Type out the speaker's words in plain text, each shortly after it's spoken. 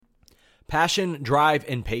Passion, drive,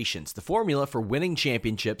 and patience. The formula for winning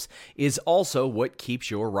championships is also what keeps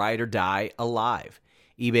your ride or die alive.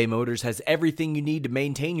 eBay Motors has everything you need to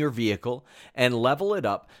maintain your vehicle and level it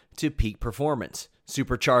up to peak performance.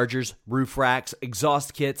 Superchargers, roof racks,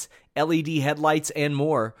 exhaust kits, LED headlights, and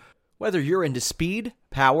more. Whether you're into speed,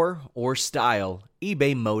 power, or style,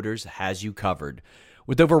 eBay Motors has you covered.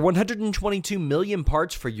 With over 122 million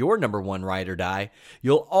parts for your number one ride or die,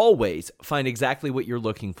 you'll always find exactly what you're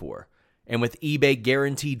looking for. And with eBay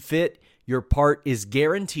Guaranteed Fit, your part is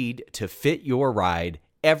guaranteed to fit your ride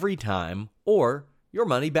every time or your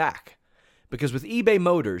money back. Because with eBay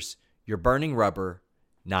Motors, you're burning rubber,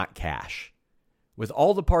 not cash. With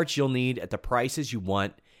all the parts you'll need at the prices you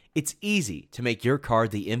want, it's easy to make your car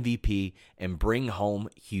the MVP and bring home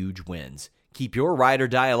huge wins. Keep your ride or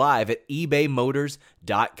die alive at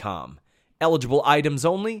ebaymotors.com. Eligible items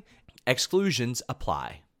only. Exclusions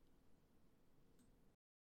apply.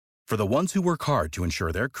 For the ones who work hard to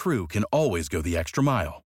ensure their crew can always go the extra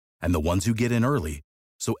mile, and the ones who get in early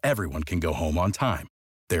so everyone can go home on time,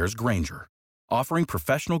 there's Grainger, offering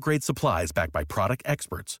professional-grade supplies backed by product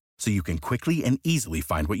experts so you can quickly and easily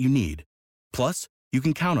find what you need. Plus, you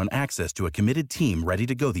can count on access to a committed team ready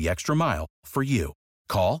to go the extra mile for you.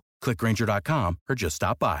 Call, click Grainger.com, or just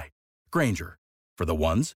stop by. Grainger, for the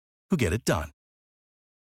ones who get it done.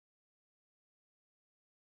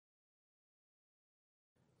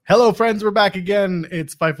 Hello, friends. We're back again.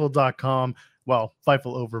 It's Fightful.com. Well,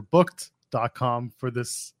 FightfulOverbooked.com for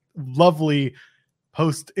this lovely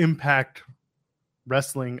post-Impact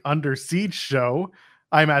Wrestling Under Siege show.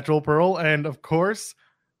 I'm Matt Joel Pearl, and of course,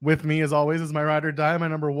 with me, as always, is my ride or die, my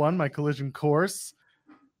number one, my collision course.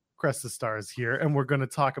 Cresta Star is here, and we're going to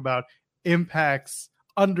talk about Impact's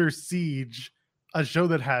Under Siege, a show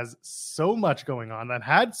that has so much going on, that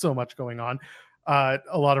had so much going on. A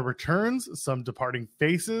lot of returns, some departing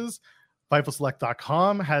faces.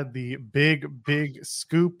 FightfulSelect.com had the big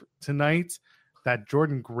scoop tonight that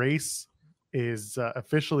Jordynne Grace is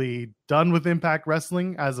officially done with Impact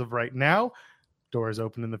Wrestling as of right now. Doors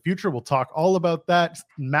open in the future. We'll talk all about that.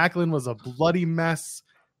 Macklin was a bloody mess.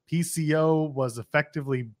 PCO was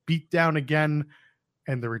effectively beat down again.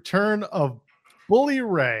 And the return of Bully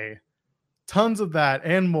Ray. Tons of that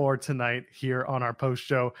and more tonight here on our post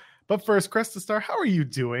show. But first, Cresta Star, how are you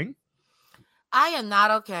doing? I am not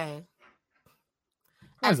okay.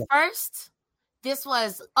 At first, this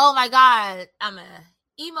was, oh my God, I'm a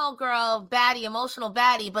emo girl, baddie, emotional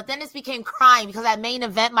baddie. But then this became crying because that main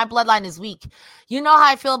event, my bloodline is weak. You know how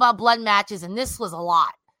I feel about blood matches, and this was a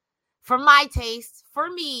lot. For my taste, for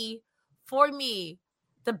me,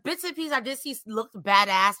 the bits and pieces I did see looked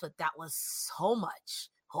badass, but that was so much.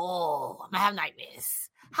 Oh, I'm gonna have nightmares.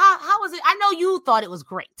 How was it? I know you thought it was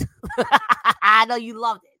great. I know you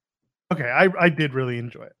loved it. Okay, I did really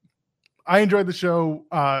enjoy it. I enjoyed the show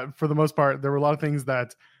for the most part. There were a lot of things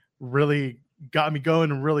that really got me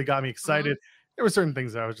going and really got me excited. Mm-hmm. There were certain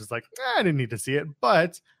things that I was just like, I didn't need to see it.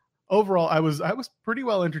 But overall, I was pretty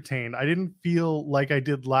well entertained. I didn't feel like I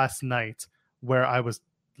did last night, where I was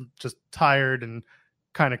just tired and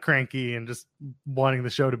kind of cranky and just wanting the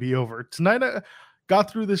show to be over. Tonight, I got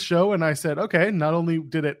through this show and I said, okay, not only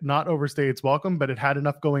did it not overstay its welcome, but it had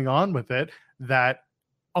enough going on with it that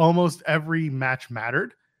almost every match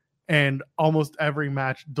mattered and almost every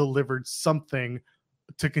match delivered something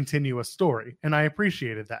to continue a story. And I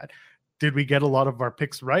appreciated that. Did we get a lot of our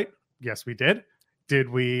picks right? Yes, we did. Did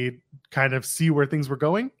we kind of see where things were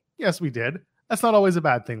going? Yes, we did. That's not always a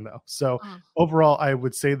bad thing, though. So overall, I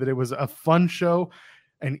would say that it was a fun show,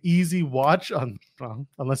 an easy watch,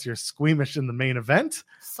 unless you're squeamish in the main event.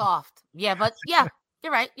 Soft. Yeah, but yeah,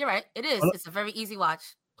 you're right. It is. It's a very easy watch.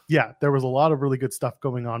 Yeah, there was a lot of really good stuff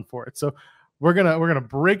going on for it. So we're gonna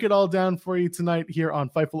break it all down for you tonight here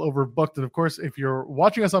on Fightful Overbooked. And of course, if you're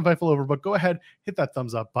watching us on Fightful Overbooked, go ahead, hit that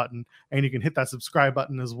thumbs up button, and you can hit that subscribe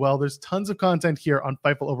button as well. There's tons of content here on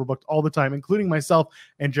Fightful Overbooked all the time, including myself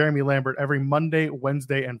and Jeremy Lambert every Monday,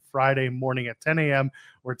 Wednesday, and Friday morning at 10 a.m.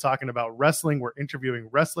 We're talking about wrestling. We're interviewing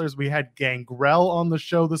wrestlers. We had Gangrel on the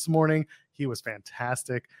show this morning. He was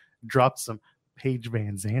fantastic. Dropped some Paige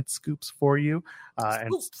Van Zandt scoops for you.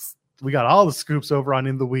 And we got all the scoops over on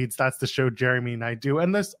In the Weeds. That's the show Jeremy and I do.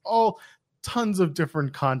 And there's all tons of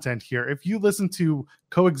different content here. If you listen to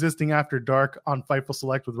Coexisting After Dark on Fightful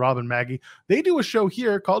Select with Rob and Maggie, they do a show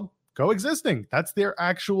here called Coexisting. That's their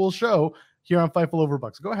actual show here on Fightful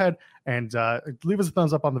Overbooked. So go ahead and leave us a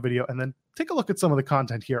thumbs up on the video, and then take a look at some of the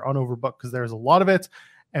content here on Overbooked, because there's a lot of it.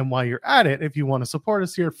 And while you're at it, if you want to support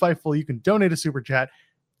us here at Fightful, you can donate a super chat.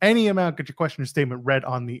 Any amount, get your question or statement read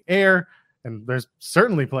on the air. And there's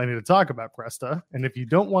certainly plenty to talk about, Cresta. And if you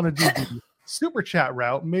don't want to do the super chat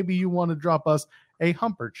route, maybe you want to drop us a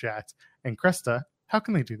humper chat. And Cresta, how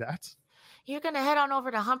can they do that? You're going to head on over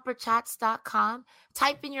to humperchats.com,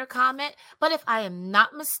 type in your comment. But if I am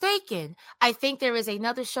not mistaken, I think there is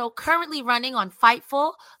another show currently running on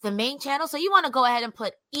Fightful, the main channel. So you want to go ahead and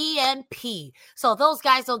put EMP. So those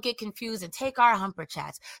guys don't get confused and take our Humper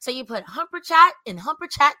Chats. So you put Humper Chat in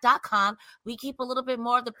humperchat.com. We keep a little bit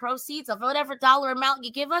more of the proceeds of whatever dollar amount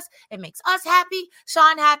you give us. It makes us happy,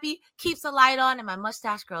 Sean happy, keeps the light on, and my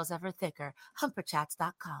mustache grows ever thicker.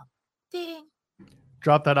 Humperchats.com. Ding.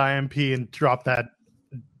 Drop that IMP and drop that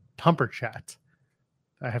humper chat.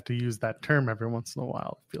 I have to use that term every once in a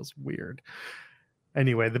while. It feels weird.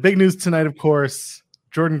 Anyway, the big news tonight, of course,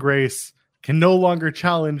 Jordynne Grace can no longer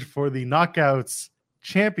challenge for the Knockouts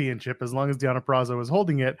Championship as long as Deonna Purrazzo is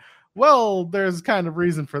holding it. Well, there's kind of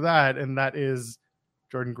reason for that, and that is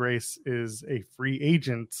Jordynne Grace is a free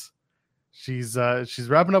agent. She's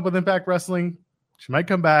wrapping up with Impact Wrestling. She might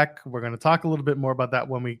come back. We're going to talk a little bit more about that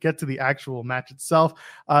when we get to the actual match itself.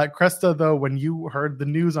 Cresta, though, when you heard the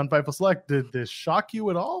news on Fightful Select, did this shock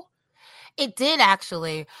you at all? It did,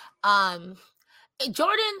 actually.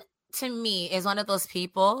 Jordynne, to me, is one of those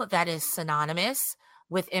people that is synonymous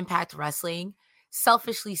with Impact Wrestling.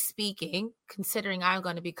 Selfishly speaking, considering I'm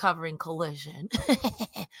going to be covering Collision,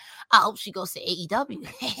 I hope she goes to AEW.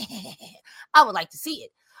 I would like to see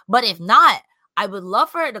it. But if not, I would love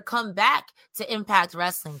for her to come back to Impact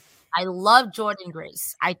Wrestling. I love Jordynne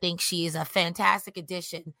Grace. I think she is a fantastic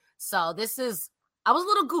addition. So I was a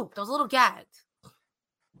little gooped. I was a little gagged.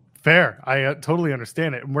 Fair. I totally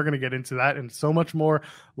understand it. And we're going to get into that and so much more.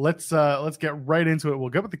 Let's get right into it. We'll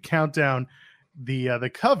go with the countdown. The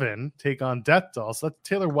Coven take on Death Doll. So that's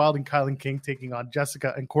Taylor Wilde and Kylan King taking on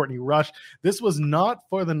Jessica and Courtney Rush. This was not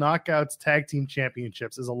for the Knockouts Tag Team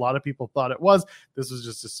Championships, as a lot of people thought it was. This was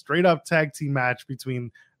just a straight up tag team match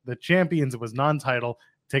between the champions. It was non-title,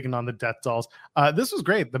 taking on the Death Dolls. This was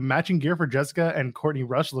great. The matching gear for Jessica and Courtney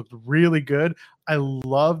Rush looked really good. I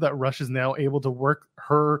love that Rush is now able to work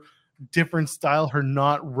her different style, her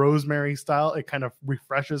not Rosemary style. It kind of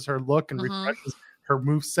refreshes her look and refreshes her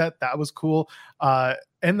moveset. That was cool.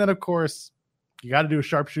 And then, of course, you got to do a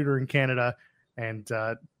sharpshooter in Canada. And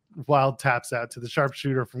Wild taps out to the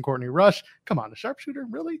sharpshooter from Courtney Rush. Come on, a sharpshooter?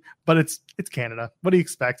 Really? But it's Canada. What do you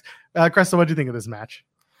expect? Cresta, what do you think of this match?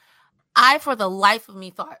 I, for the life of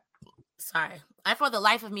me, thought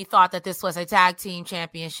that this was a tag team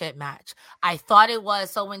championship match. I thought it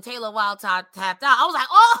was. So when Taylor Wilde tapped out, I was like,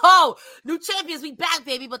 oh, new champions, we back,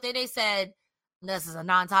 baby. But then they said, this is a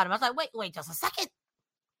non-title. I was like, wait just a second.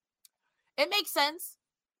 It makes sense.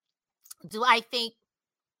 Do I think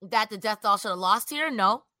that the Death Doll should have lost here?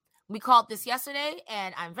 No. We called this yesterday,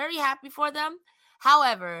 and I'm very happy for them.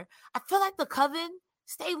 However, I feel like the Coven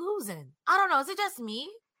stay losing. I don't know. Is it just me?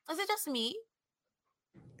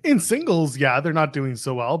 In singles, yeah, they're not doing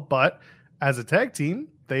so well, but as a tag team,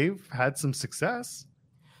 they've had some success.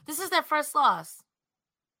 This is their first loss.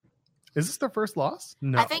 Is this their first loss?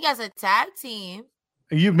 No. I think as a tag team.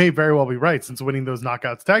 You may very well be right. Since winning those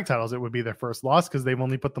Knockouts tag titles, it would be their first loss because they've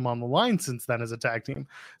only put them on the line since then as a tag team.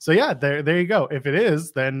 So yeah, there you go. If it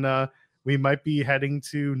is, then we might be heading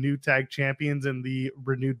to new tag champions in the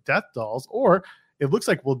renewed Death Dolls, or it looks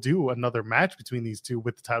like we'll do another match between these two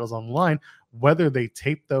with the titles on the line, whether they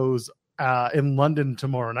tape those in London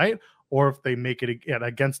tomorrow night or if they make it again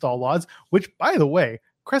Against All Odds, which, by the way,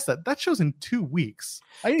 Cresta, that show's in 2 weeks.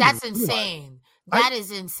 That's insane. That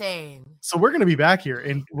is insane. So we're going to be back here,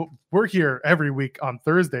 and we're here every week on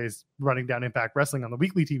Thursdays running down Impact Wrestling on the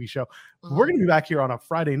weekly TV show. Mm-hmm. We're going to be back here on a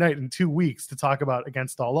Friday night in 2 weeks to talk about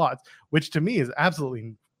Against All Odds, which to me is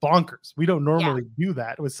absolutely bonkers. We don't normally do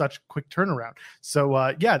that with such quick turnaround. So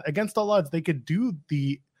Against All Odds, they could do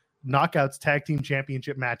the Knockouts Tag Team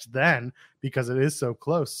Championship match then because it is so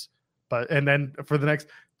close. And then for the next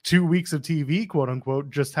 2 weeks of TV, quote unquote,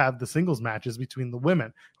 just have the singles matches between the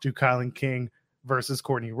women. Do Kylan King versus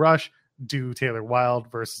Courtney Rush, do Taylor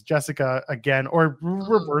Wilde versus Jessica again, or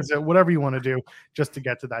reverse it, whatever you want to do, just to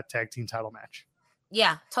get to that tag team title match.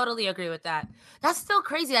 Yeah, totally agree with that. That's still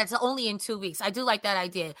crazy. That's only in 2 weeks. I do like that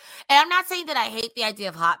idea. And I'm not saying that I hate the idea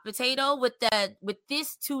of hot potato with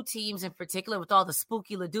these two teams in particular, with all the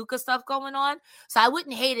spooky LaDuca stuff going on. So I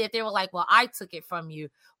wouldn't hate it if they were like, well, I took it from you.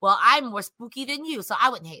 Well, I'm more spooky than you, so I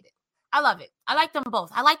wouldn't hate it. I love it. I like them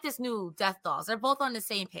both. I like this new Death Dolls. They're both on the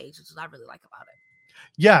same page, which is what I really like about it.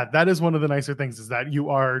 Yeah, that is one of the nicer things, is that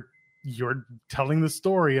you're telling the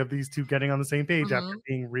story of these two getting on the same page after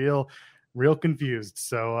being real confused.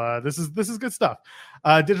 So this is good stuff.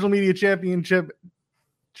 Digital Media Championship,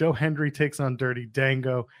 Joe Hendry takes on Dirty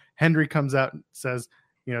Dango. Hendry comes out and says,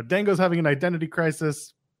 Dango's having an identity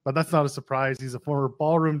crisis. but that's not a surprise. He's a former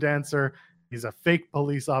ballroom dancer. He's a fake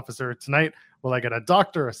police officer. Tonight, will I get a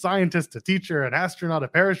doctor, a scientist, a teacher, an astronaut, a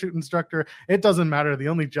parachute instructor? It doesn't matter. The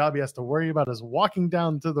only job he has to worry about is walking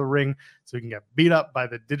down to the ring so he can get beat up by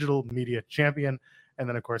the digital media champion. And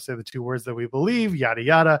then, of course, say the two words that we believe, yada,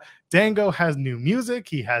 yada. Dango has new music.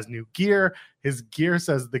 He has new gear. His gear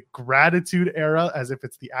says the Gratitude Era, as if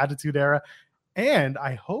it's the Attitude Era. And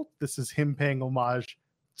I hope this is him paying homage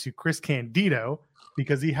to Chris Candido,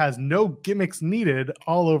 because he has no gimmicks needed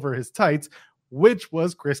all over his tights, which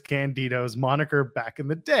was Chris Candido's moniker back in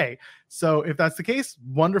the day. So if that's the case,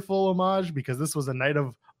 wonderful homage, because this was a night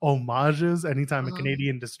of homages. Anytime a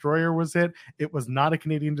Canadian destroyer was hit, it was not a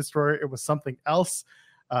Canadian destroyer, it was something else.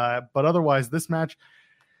 But otherwise, this match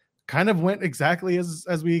kind of went exactly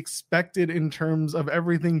as we expected in terms of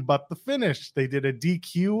everything but the finish. They did a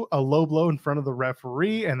DQ, a low blow in front of the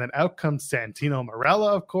referee, and then out comes Santino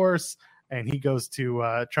Marella, of course, and he goes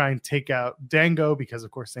to try and take out Dango because, of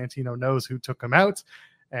course, Santino knows who took him out.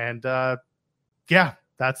 And yeah,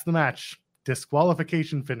 that's the match.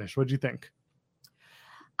 Disqualification finish. What'd you think?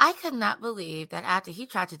 I could not believe that after he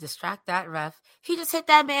tried to distract that ref, he just hit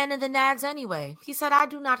that man in the nads anyway. He said, I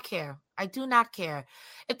do not care. I do not care.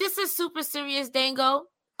 If this is super serious, Dango,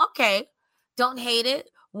 okay. Don't hate it.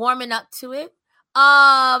 Warming up to it.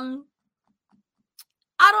 I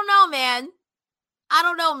don't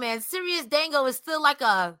know, man. Serious Dango is still like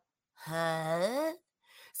a, huh?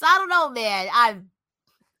 So I don't know, man.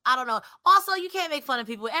 I don't know. Also, you can't make fun of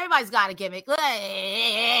people. Everybody's got a gimmick. Yeah.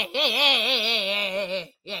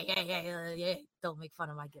 Don't make fun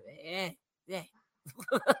of my gimmick. Yeah.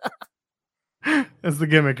 That's the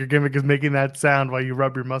gimmick. Your gimmick is making that sound while you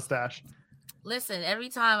rub your mustache. Listen, every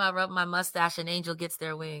time I rub my mustache, an angel gets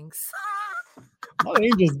their wings. A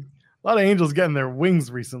lot of angels getting their wings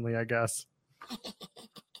recently, I guess.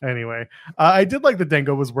 Anyway, I did like that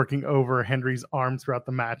Dango was working over Henry's arm throughout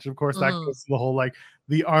the match. Of course, that goes to the whole like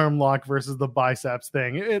the arm lock versus the biceps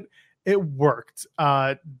thing. It worked.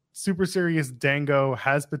 Super serious Dango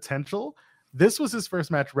has potential. This was his first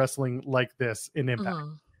match wrestling like this in Impact.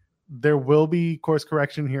 There will be course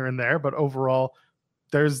correction here and there, but overall,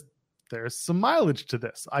 there's some mileage to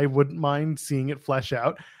this. I wouldn't mind seeing it flesh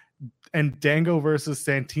out. And Dango versus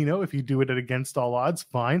Santino, if you do it at against all odds,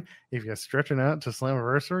 fine. If you're stretching out to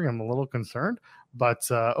Slammiversary, I'm a little concerned. But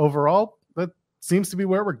overall, that seems to be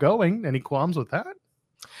where we're going. Any qualms with that?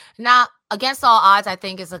 Now, against all odds, I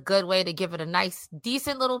think is a good way to give it a nice,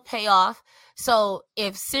 decent little payoff. So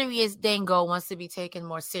if serious Dango wants to be taken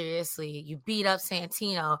more seriously, you beat up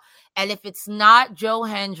Santino. And if it's not Joe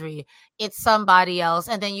Hendry, it's somebody else.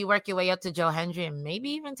 And then you work your way up to Joe Hendry and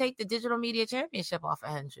maybe even take the Digital Media Championship off of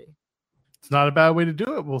Hendry. It's not a bad way to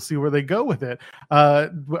do it. We'll see where they go with it.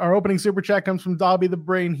 Our opening super chat comes from Dobby the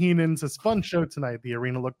Brain Heenan. Says, fun show tonight. The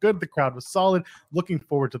arena looked good. The crowd was solid. Looking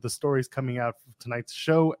forward to the stories coming out from tonight's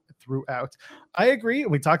show throughout. I agree.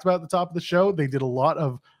 And we talked about at the top of the show. They did a lot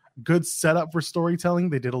of good setup for storytelling.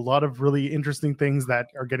 They did a lot of really interesting things that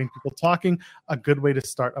are getting people talking. A good way to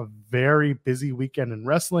start a very busy weekend in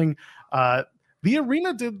wrestling. The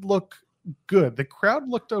arena did look good. The crowd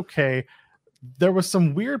looked okay. There was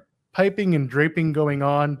some weird piping and draping going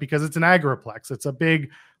on because it's an agriplex. It's a big,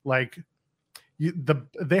 like,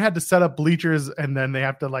 they had to set up bleachers and then they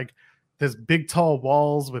have to like this big tall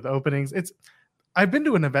walls with openings. I've been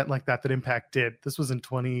to an event like that Impact did. This was in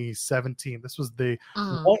 2017. This was the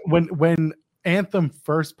when Anthem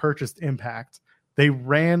first purchased Impact. They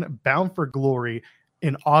ran Bound for Glory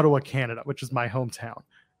in Ottawa, Canada, which is my hometown.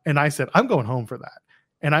 And I said, I'm going home for that.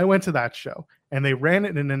 And I went to that show and they ran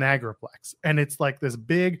it in an agriplex. And it's like this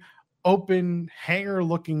big open hangar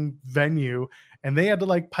looking venue. And they had to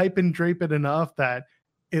like pipe and drape it enough that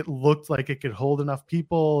it looked like it could hold enough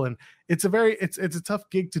people. And it's a tough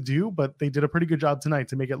gig to do, but they did a pretty good job tonight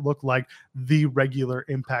to make it look like the regular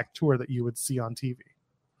Impact tour that you would see on TV.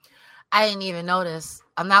 I didn't even notice.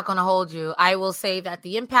 I'm not going to hold you. I will say that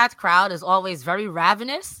the Impact crowd is always very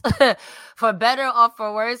ravenous, for better or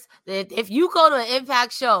for worse. If you go to an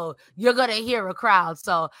Impact show, you're going to hear a crowd.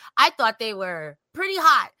 So I thought they were pretty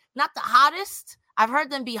hot. Not the hottest. I've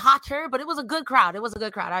heard them be hotter, but it was a good crowd. It was a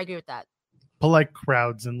good crowd. I agree with that. Polite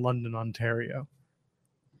crowds in London, Ontario.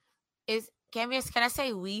 Can I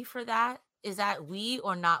say we for that? Is that we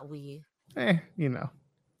or not we? You know.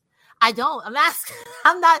 I don't. I'm asking.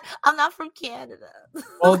 I'm not from Canada.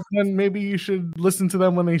 Well, then maybe you should listen to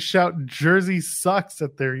them when they shout "Jersey sucks"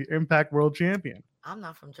 at their Impact World Champion. I'm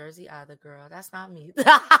not from Jersey either, girl. That's not me.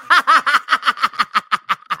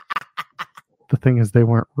 the thing is, they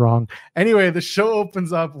weren't wrong. Anyway, the show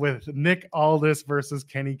opens up with Nick Aldis versus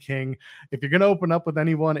Kenny King. If you're going to open up with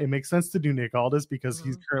anyone, it makes sense to do Nick Aldis because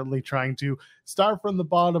he's currently trying to start from the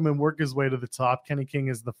bottom and work his way to the top. Kenny King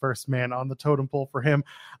is the first man on the totem pole for him.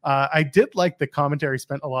 I did like the commentary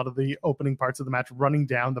spent a lot of the opening parts of the match running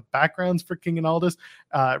down the backgrounds for King and Aldis,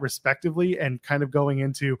 respectively, and kind of going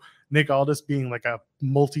into Nick Aldis being like a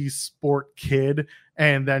multi-sport kid,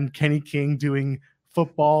 and then Kenny King doing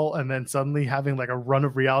football, and then suddenly having like a run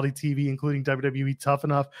of reality TV, including WWE Tough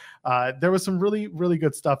Enough. There was some really, really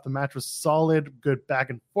good stuff. The match was solid, good back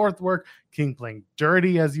and forth work. King playing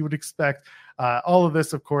dirty, as you would expect. All of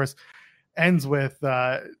this, of course, ends with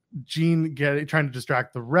Gene trying to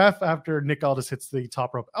distract the ref after Nick Aldis hits the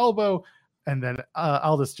top rope elbow, and then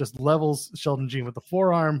Aldis just levels Sheldon Gene with the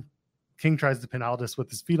forearm. King tries to pin Aldis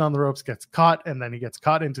with his feet on the ropes, gets caught, and then he gets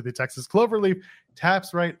caught into the Texas Cloverleaf,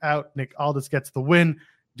 taps right out. Nick Aldis gets the win.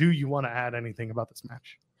 Do you want to add anything about this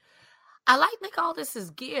match? I like Nick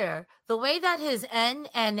Aldis's gear. The way that his N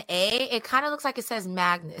and A, it kind of looks like it says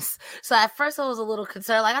Magnus. So at first I was a little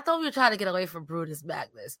concerned. Like, I thought we were trying to get away from Brutus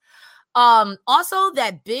Magnus. Also,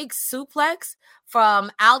 that big suplex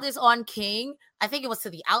from Aldis on King, I think it was to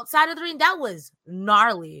the outside of the ring, that was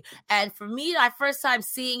gnarly. And for me, my first time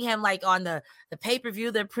seeing him like on the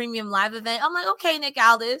pay-per-view, the premium live event, I'm like, okay, Nick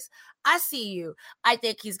Aldis, I see you. I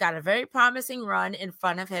think he's got a very promising run in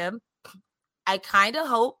front of him. I kind of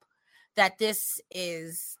hope that this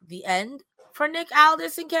is the end for Nick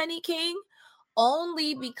Aldis and Kenny King,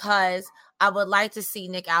 only because I would like to see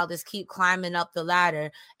Nick Aldis keep climbing up the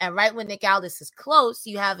ladder. And right when Nick Aldis is close,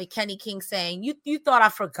 you have a Kenny King saying, you thought I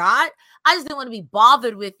forgot? I just didn't want to be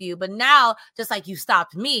bothered with you. But now, just like you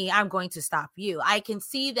stopped me, I'm going to stop you. I can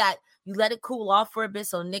see that you let it cool off for a bit.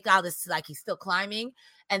 So Nick Aldis is like, he's still climbing.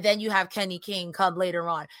 And then you have Kenny King come later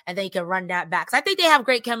on. And then you can run that back. So I think they have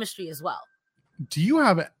great chemistry as well. Do you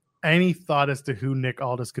have any thought as to who Nick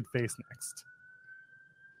Aldis could face next?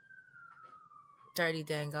 Dirty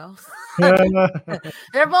Dango.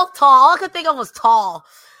 They're both tall. All I could think of was tall.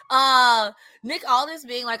 Nick Aldis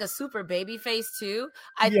being like a super baby face too.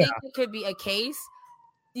 I think it could be a case.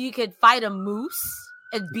 You could fight a moose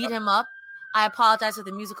and beat him up. I apologize for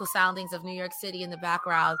the musical soundings of New York City in the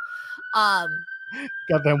background. Got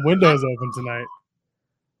them windows open tonight.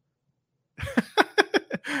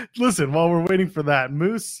 Listen, while we're waiting for that,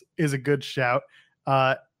 Moose is a good shout.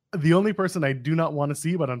 The only person I do not want to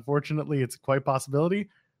see, but unfortunately it's quite a possibility,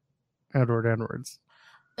 Edward Edwards.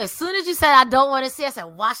 As soon as you said I don't want to see, I said,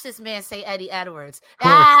 watch this man say Eddie Edwards.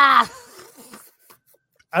 I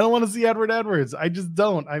don't want to see Edward Edwards. I just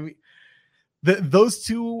don't. I mean, those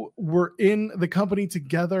two were in the company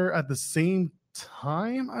together at the same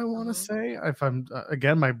time, I want to say. If I'm,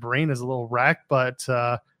 again, my brain is a little racked, but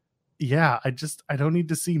yeah, I don't need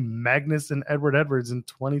to see Magnus and Edward Edwards in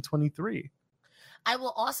 2023. I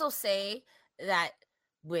will also say that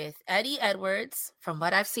with Eddie Edwards, from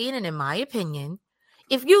what I've seen and in my opinion,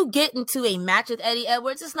 if you get into a match with Eddie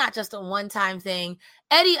Edwards, it's not just a one-time thing.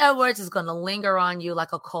 Eddie Edwards is going to linger on you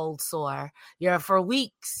like a cold sore. For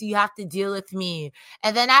weeks, you have to deal with me.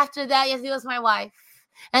 And then after that, you have to deal with my wife.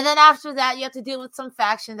 And then after that, you have to deal with some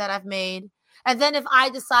faction that I've made. And then if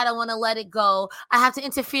I decide I want to let it go, I have to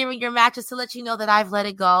interfere in your matches to let you know that I've let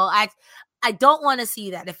it go. I don't want to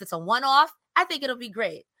see that. If it's a one-off, I think it'll be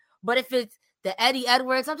great. But if it's the Eddie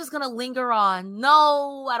Edwards, I'm just going to linger on.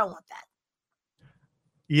 No, I don't want that.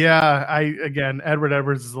 Yeah, Edward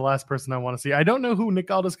Edwards is the last person I want to see. I don't know who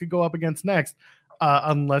Nick Aldis could go up against next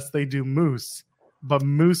unless they do Moose. But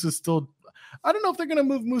Moose is still... I don't know if they're going to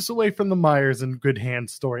move Moose away from the Myers and Good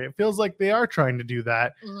Hands story. It feels like they are trying to do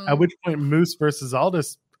that. Mm-hmm. At which point Moose versus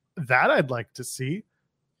Aldis, that I'd like to see.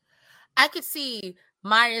 I could see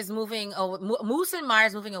Myers Moose and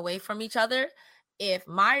Myers moving away from each other if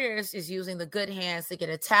Myers is using the Good Hands to get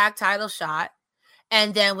a tag title shot.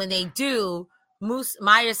 And then when they do,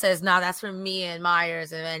 Myers says, no, that's for me and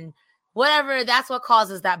Myers. And then whatever, that's what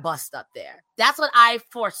causes that bust up there. That's what I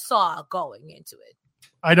foresaw going into it.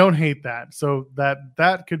 I don't hate that. So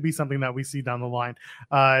that could be something that we see down the line.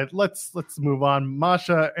 Let's move on.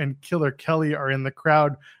 Masha and Killer Kelly are in the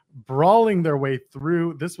crowd, brawling their way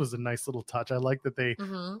through. This was a nice little touch. I like that they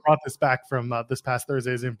brought this back from this past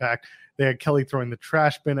Thursday's Impact. They had Kelly throwing the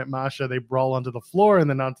trash bin at Masha. They brawl onto the floor and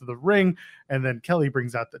then onto the ring. And then Kelly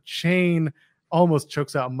brings out the chain, almost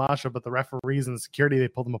chokes out Masha, but the referees and the security, they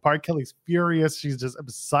pull them apart. Kelly's furious. She's just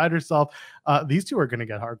beside herself. These two are going to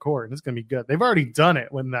get hardcore, and it's going to be good. They've already done it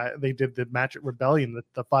when they did the match at Rebellion,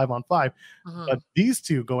 the 5-on-5. But these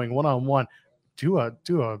two going one-on-one, do a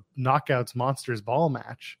Knockouts Monsters Ball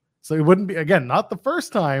match. So it wouldn't be, again, not the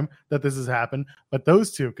first time that this has happened, but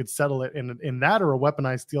those two could settle it in that or a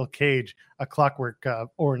weaponized steel cage, a Clockwork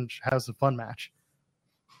Orange House of Fun match.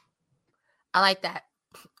 I like that.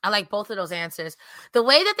 I like both of those answers. The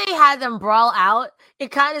way that they had them brawl out,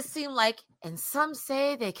 it kind of seemed like, and some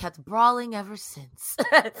say they kept brawling ever since.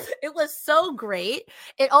 It was so great.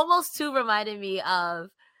 It almost too reminded me of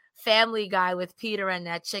Family Guy with Peter and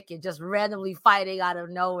that chicken just randomly fighting out of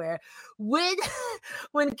nowhere. When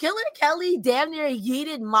Killer Kelly damn near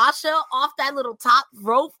yeeted Masha off that little top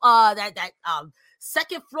rope, that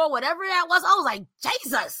second floor, whatever that was, I was like,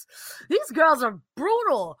 Jesus, these girls are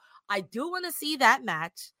brutal. I do want to see that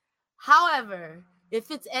match. However, if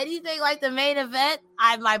it's anything like the main event,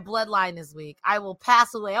 my bloodline is weak. I will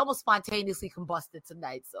pass away. I almost spontaneously combusted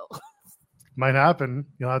tonight. So might happen.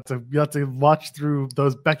 You'll have to watch through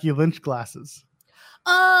those Becky Lynch glasses.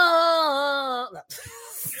 Oh.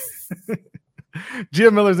 Gia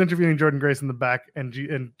Miller's interviewing Jordynne Grace in the back, and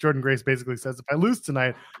Jordynne Grace basically says, if I lose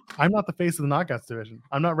tonight, I'm not the face of the Knockouts division.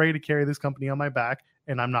 I'm not ready to carry this company on my back,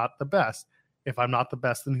 and I'm not the best. If I'm not the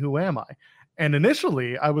best, then who am I? And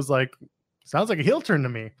initially, I was like, sounds like a heel turn to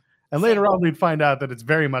me. And later on, we'd find out that it's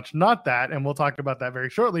very much not that, and we'll talk about that very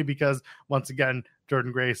shortly, because once again,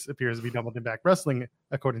 Jordynne Grace appears to be Double Impact Wrestling,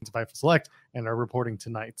 according to Fightful Select, and are reporting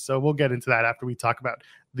tonight. So we'll get into that after we talk about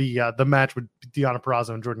the match with Deonna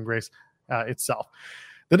Purrazzo and Jordynne Grace itself.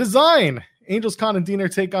 The design: Angels Khan and Diener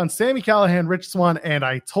take on Sami Callihan, Rich Swann, and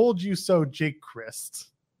I Told You So, Jake Crist.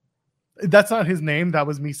 That's not his name. That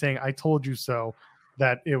was me saying I told you so,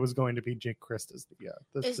 that it was going to be Jake Crist. Is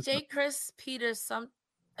Jake Crist Peter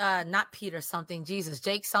not Peter something? Jesus,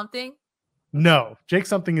 Jake something? No, Jake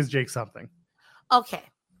something is Jake something. Okay.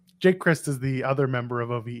 Jake Crist is the other member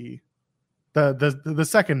of OVE. The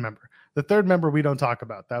second member. The third member we don't talk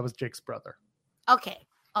about. That was Jake's brother. Okay.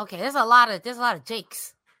 There's a lot of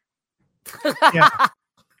Jakes. Yeah.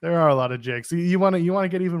 There are a lot of Jakes. You want to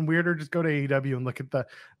get even weirder? Just go to AEW and look at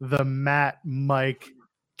the Matt, Mike,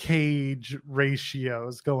 Cage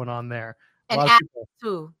ratios going on there. And Adams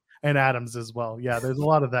too. And Adams as well. Yeah, there's a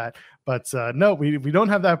lot of that. But no, we don't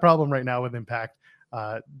have that problem right now with Impact.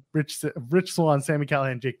 Rich Swann, Sami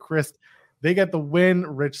Callihan, Jake Crist, they get the win.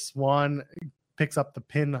 Rich Swann picks up the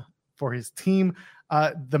pin for his team.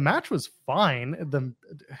 The match was fine.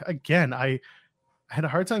 I had a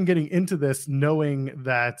hard time getting into this, knowing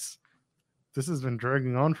that this has been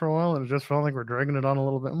dragging on for a while, and it just felt like we're dragging it on a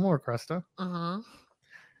little bit more, Cresta. Mm-hmm.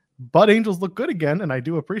 But Angels look good again, and I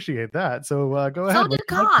do appreciate that. So go ahead. So did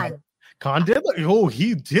Khan. Khan did look.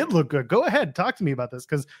 He did look good. Go ahead, talk to me about this,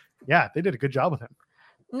 because yeah, they did a good job with him.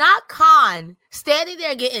 Not Khan standing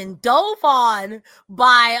there getting dove on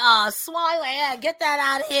by Swann, like, yeah, get that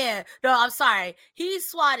out of here. No, I'm sorry. He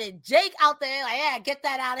swatted Jake out there, like, yeah, get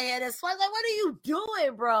that out of here. And Swann's like, what are you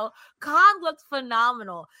doing, bro? Khan looked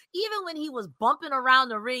phenomenal. Even when he was bumping around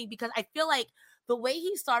the ring, because I feel like the way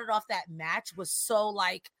he started off that match was so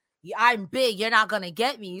like, yeah, I'm big, you're not gonna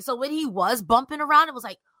get me. So when he was bumping around, it was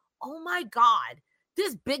like, oh my God,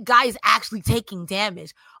 this big guy is actually taking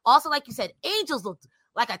damage. Also, like you said, Angels looked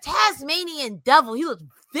like a Tasmanian devil. He looked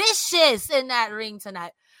vicious in that ring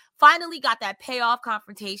tonight. Finally got that payoff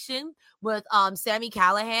confrontation with Sami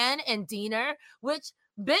Callihan and Diener, which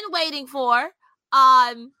been waiting for.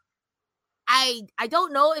 I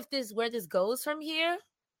don't know if where this goes from here.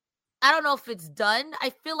 I don't know if it's done. I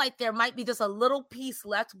feel like there might be just a little piece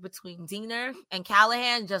left between Diener and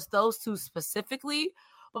Callihan, just those two specifically.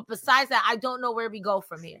 But besides that, I don't know where we go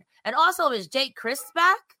from here. And also, is Jake Crist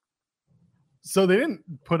back? So they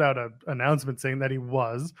didn't put out an announcement saying that he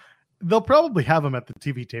was. They'll probably have him at the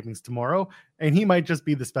TV tapings tomorrow, and he might just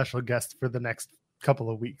be the special guest for the next couple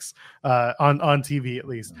of weeks on TV at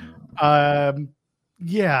least.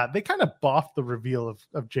 Yeah, they kind of boffed the reveal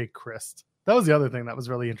of Jake Crist. That was the other thing that was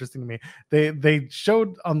really interesting to me. They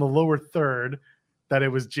showed on the lower third that it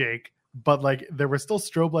was Jake, but like there were still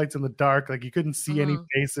strobe lights in the dark. Like you couldn't see any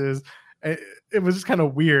faces. It was just kind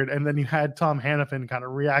of weird. And then you had Tom Hannafin kind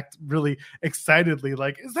of react really excitedly,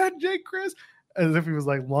 like, is that Jake Crist? As if he was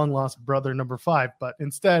like long lost brother number 5. But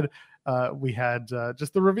instead, we had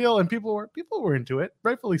just the reveal, and people were into it,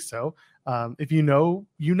 rightfully so. If you know,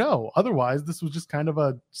 you know. Otherwise, this was just kind of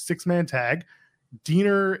a 6-man tag.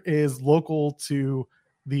 Diener is local to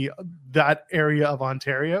that area of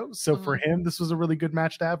Ontario, so for him, this was a really good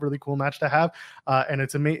match to have, really cool match to have, and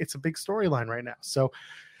it's a big storyline right now. So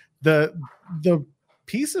the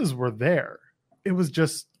pieces were there. It was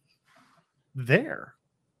just there.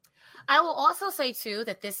 I will also say, too,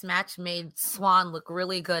 that this match made Swann look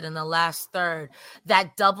really good in the last third.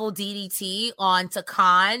 That double DDT onto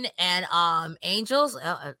Khan and Angels,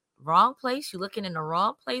 wrong place. You're looking in the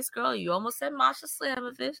wrong place, girl. You almost said Masha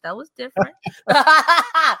Slamovich. That was different.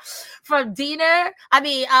 From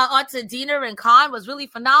onto Dina and Khan was really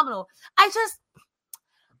phenomenal. I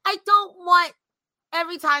don't want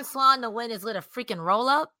every time Swan to win is with a freaking roll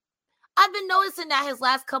up. I've been noticing that his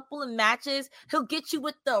last couple of matches, he'll get you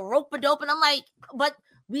with the rope-a-dope, and I'm like, but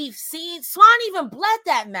we've seen Swan even bled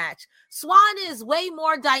that match. Swan is way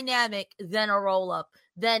more dynamic than a roll-up,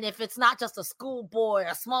 than if it's not just a schoolboy,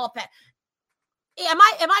 a small pet. Am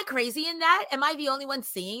I crazy in that? Am I the only one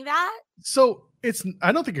seeing that? So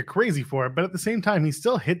I don't think you're crazy for it, but at the same time, he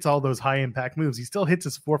still hits all those high impact moves. He still hits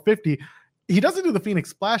his 450. He doesn't do the Phoenix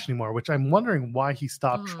Splash anymore, which I'm wondering why he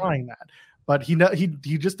stopped trying that. But he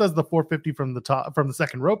just does the 450 from the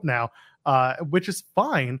second rope now, which is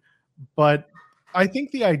fine. But I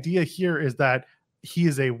think the idea here is that he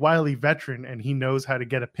is a wily veteran and he knows how to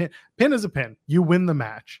get a pin. Pin is a pin. You win the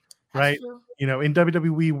match, right? You know, in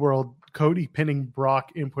WWE world, Cody pinning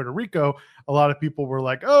Brock in Puerto Rico, a lot of people were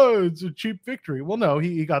like, oh, it's a cheap victory. Well, no,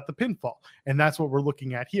 he got the pinfall. And that's what we're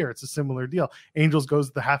looking at here. It's a similar deal. Angels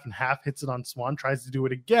goes the half and half, hits it on Swan, tries to do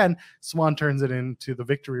it again. Swan turns it into the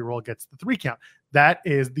victory roll, gets the 3 count. That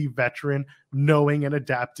is the veteran knowing and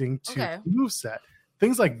adapting to the moveset.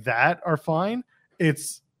 Things like that are fine.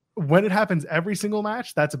 It's when it happens every single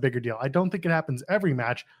match, that's a bigger deal. I don't think it happens every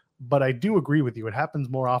match, but I do agree with you. It happens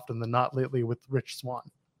more often than not lately with Rich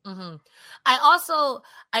Swann. Mm-hmm. I also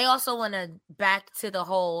want to back to the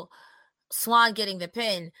whole Swan getting the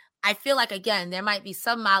pin. I feel like, again, there might be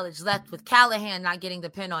some mileage left with Callahan not getting the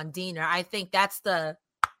pin on Diener. I think that's the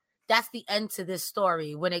end to this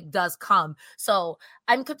story when it does come. So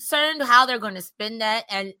I'm concerned how they're going to spin that.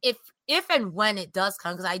 And if and when it does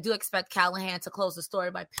come, because I do expect Callahan to close the story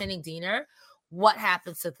by pinning Diener, what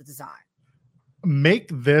happens to the design? Make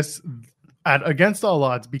this at against all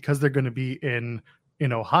odds, because they're going to be in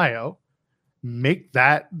Ohio. Make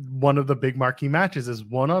that one of the big marquee matches is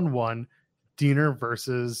 1-on-1 Diener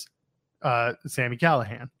versus Sami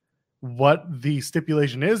Callahan. What the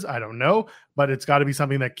stipulation is, I don't know, but it's got to be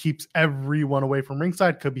something that keeps everyone away from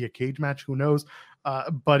ringside. Could be a cage match, who knows?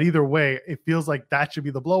 But either way, it feels like that should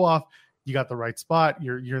be the blow off. You got the right spot.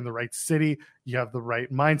 You're in the right city. You have the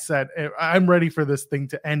right mindset. I'm ready for this thing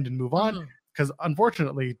to end and move on, because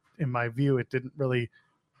unfortunately, in my view, it didn't really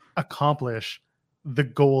accomplish the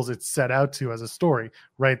goals it set out to as a story,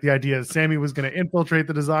 right? The idea is Sami was going to infiltrate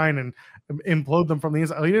the design and implode them from the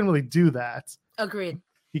inside. He didn't really do that. Agreed.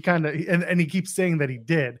 He kind of, and he keeps saying that he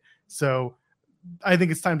did. So I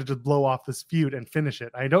think it's time to just blow off this feud and finish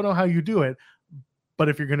it. I don't know how you do it, but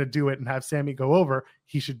if you're going to do it and have Sami go over,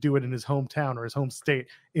 he should do it in his hometown or his home state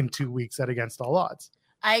in 2 weeks at Against All Odds.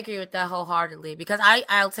 I agree with that wholeheartedly, because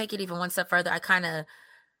I'll take it even one step further.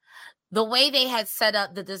 The way they had set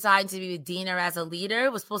up the design to be with Diener as a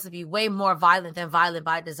leader was supposed to be way more violent than Violent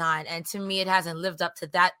by Design. And to me, it hasn't lived up to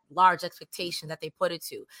that large expectation that they put it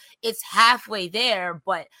to. It's halfway there,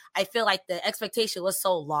 but I feel like the expectation was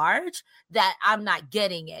so large that I'm not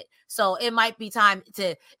getting it. So it might be time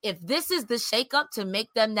to, if this is the shakeup, to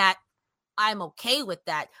make them that, I'm okay with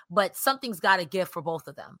that, but something's got to give for both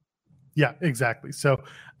of them. Yeah, exactly. So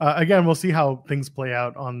again, we'll see how things play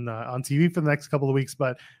out on TV for the next couple of weeks,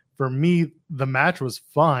 but for me, the match was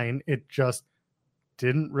fine. It just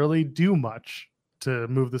didn't really do much to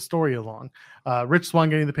move the story along. Rich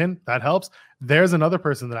Swann getting the pin, that helps. There's another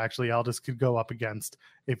person that actually Aldis could go up against.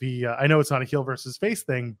 If he, I know it's not a heel versus face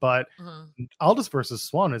thing, but Aldis versus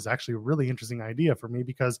Swann is actually a really interesting idea for me,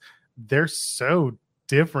 because they're so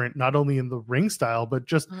different, not only in the ring style, but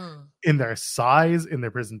just in their size, in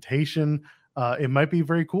their presentation. It might be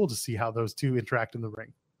very cool to see how those two interact in the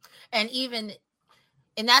ring. And even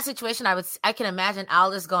in that situation, I can imagine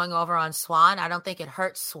Aldis going over on Swann. I don't think it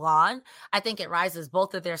hurts Swann. I think it rises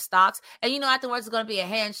both of their stocks. And, afterwards it's going to be a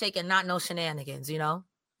handshake and not no shenanigans,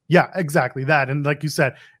 Yeah, exactly that. And like you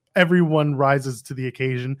said, everyone rises to the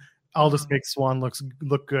occasion. Aldis makes Swann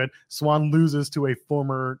look good. Swann loses to a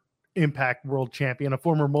former Impact World Champion, a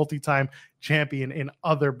former multi-time champion in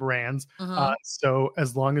other brands. So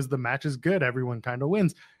as long as the match is good, everyone kind of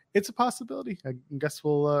wins. It's a possibility. I guess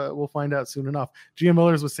we'll find out soon enough. Gia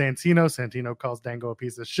Miller's with Santino. Santino calls Dango a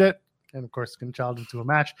piece of shit, and of course can challenge him to a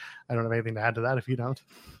match. I don't have anything to add to that if you don't.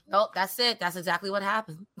 Nope, that's it. That's exactly what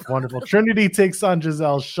happened. Wonderful. Trinity takes on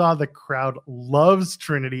Giselle Shaw. The crowd loves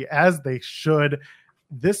Trinity, as they should.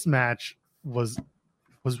 This match was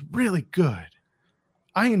really good.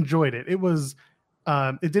 I enjoyed it. It was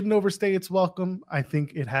it didn't overstay its welcome. I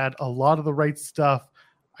think it had a lot of the right stuff.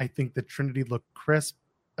 I think that Trinity looked crisp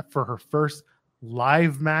for her first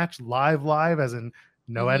live match, live, as in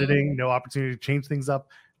no editing, no opportunity to change things up.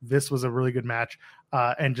 this was a really good match.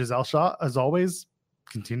 And Giselle Shaw, as always,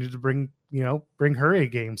 continued to bring her A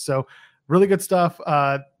game. So really good stuff.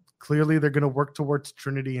 Clearly, they're going to work towards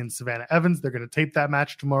Trinity and Savannah Evans. They're going to tape that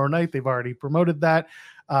match tomorrow night. They've already promoted that.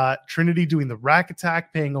 Trinity doing the rack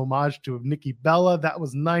attack, paying homage to Nikki Bella. That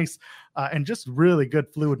was nice. And just really good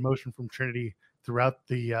fluid motion from Trinity throughout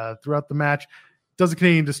the match. Does a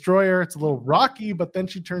Canadian Destroyer. It's a little rocky, but then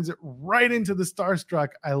she turns it right into the Starstruck.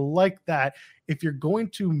 I like that. If you're going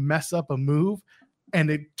to mess up a move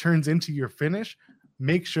and it turns into your finish,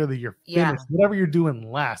 make sure that your finish, whatever you're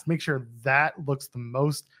doing last, make sure that looks the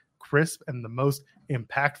most crisp and the most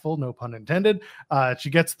impactful, no pun intended.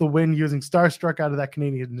 She gets the win using Starstruck out of that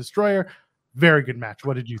Canadian Destroyer. Very good match.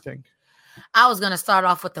 What did you think? I was going to start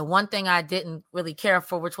off with the one thing I didn't really care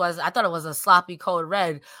for, which was I thought it was a sloppy code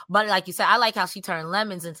red. But like you said, I like how she turned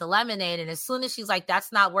lemons into lemonade. And as soon as she's like,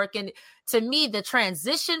 that's not working, to me, the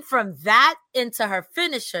transition from that into her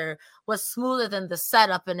finisher was smoother than the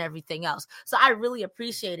setup and everything else. So I really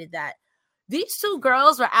appreciated that. These two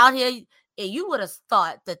girls were out here. And you would have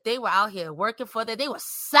thought that they were out here working for that. They were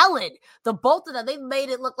selling the both of them. They made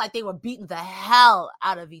it look like they were beating the hell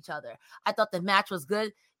out of each other. I thought the match was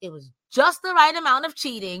good. It was just the right amount of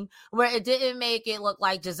cheating where it didn't make it look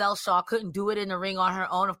like Giselle Shaw couldn't do it in the ring on her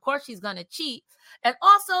own. Of course, she's going to cheat. And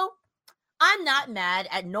also, I'm not mad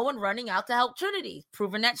at no one running out to help Trinity,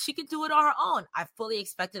 proving that she could do it on her own. I fully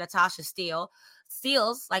expected Natasha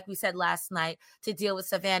Steeles, like we said last night, to deal with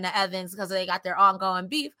Savannah Evans because they got their ongoing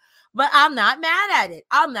beef. But I'm not mad at it.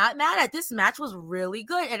 I'm not mad at it. This match was really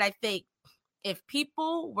good. And I think if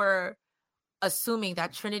people were assuming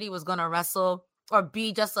that Trinity was going to wrestle or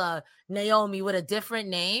be just a Naomi with a different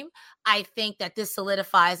name, I think that this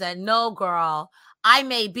solidifies that, no, girl, I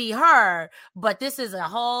may be her, but this is a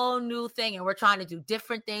whole new thing. And we're trying to do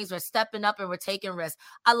different things. We're stepping up and we're taking risks.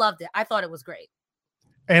 I loved it. I thought it was great.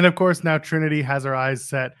 And of course, now Trinity has her eyes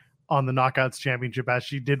set on the Knockouts Championship as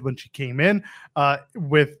she did when she came in,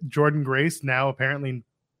 with Jordynne Grace now apparently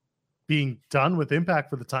being done with Impact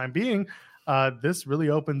for the time being. This really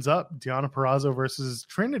opens up Deonna Purrazzo versus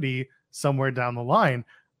Trinity somewhere down the line.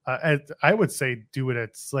 I would say do it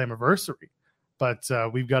at Slammiversary, but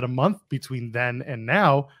we've got a month between then and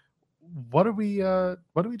now. What do we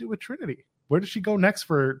do with Trinity? Where does she go next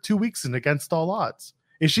for 2 weeks and Against All Odds?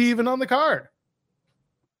 Is she even on the card?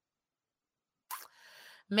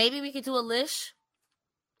 Maybe we could do a Lish.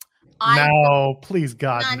 No, please,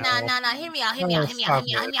 God, no. Hear me out.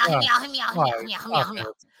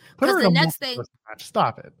 Put her in the a next thing. Match.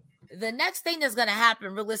 Stop it. The next thing that's going to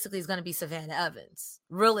happen realistically is going to be Savannah Evans.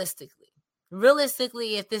 Realistically,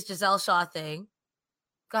 if this Giselle Shaw thing.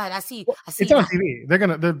 Go ahead. I see. It's on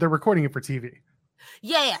TV. They're recording it for TV.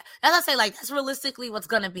 Yeah. As I say, like, that's realistically what's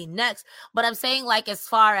going to be next. But I'm saying, like, as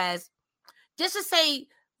far as just to say,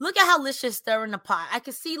 look at how Lish is stirring the pot. I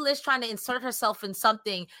can see Lish trying to insert herself in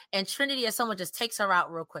something, and Trinity or someone just takes her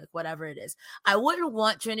out real quick, whatever it is. I wouldn't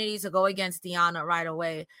want Trinity to go against Deonna right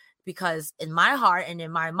away, because in my heart and in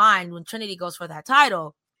my mind, when Trinity goes for that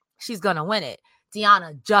title, she's going to win it.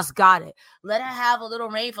 Deonna just got it. Let her have a little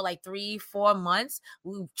reign for like 3-4 months.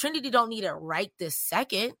 Trinity don't need it right this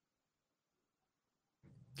second.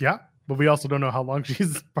 Yeah, but we also don't know how long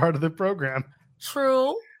she's part of the program.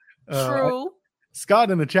 True.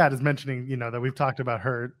 Scott in the chat is mentioning, that we've talked about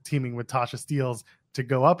her teaming with Tasha Steeles to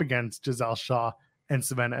go up against Giselle Shaw and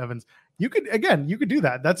Savannah Evans. You could do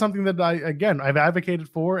that. That's something that I've advocated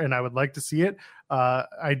for, and I would like to see it.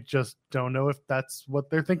 I just don't know if that's what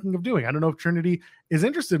they're thinking of doing. I don't know if Trinity is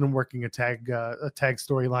interested in working a tag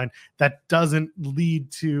storyline that doesn't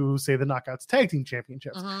lead to, say, the Knockouts Tag Team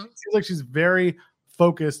Championships. Mm-hmm. It seems like she's very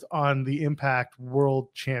focused on the Impact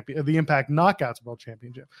the Impact Knockouts World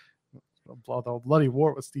Championship. The bloody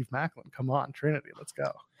war with Steve Macklin. Come on, Trinity, let's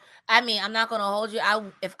go. I mean, I'm not going to hold you.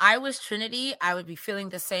 If I was Trinity, I would be feeling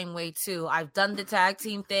the same way too. I've done the tag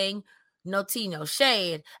team thing. No tea, no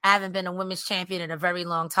shade. I haven't been a women's champion in a very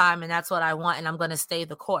long time, and that's what I want, and I'm going to stay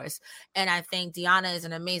the course. And I think Deonna is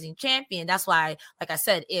an amazing champion. That's why, like I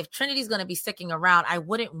said, if Trinity's going to be sticking around, I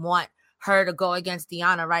wouldn't want her to go against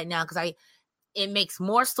Deonna right now, because it makes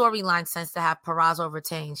more storyline sense to have Purrazzo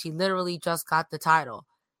retain. She literally just got the title.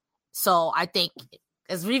 So I think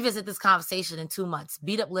let's revisit this conversation in 2 months.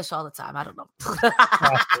 Beat up Lish all the time. I don't know.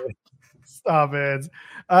 Stop it.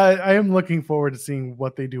 I am looking forward to seeing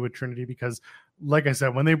what they do with Trinity, because, like I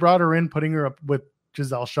said, when they brought her in, putting her up with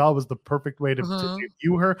Giselle Shaw was the perfect way to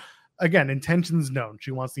debut her. Again, intentions known.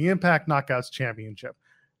 She wants the Impact Knockouts Championship.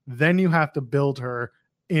 Then you have to build her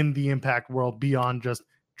in the Impact world beyond just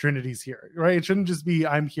Trinity's here, right? It shouldn't just be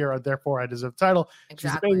I'm here, therefore I deserve the title.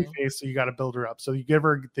 Exactly. She's a babyface, so you got to build her up. So you give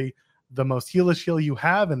her the most heelish heel you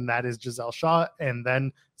have, and that is Giselle Shaw, and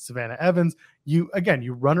then Savannah Evans. You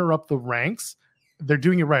run her up the ranks. They're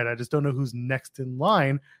doing it right. I just don't know who's next in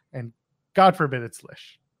line, and God forbid it's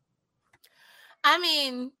Lish. I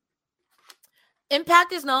mean,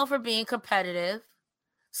 Impact is known for being competitive,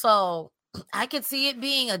 so I could see it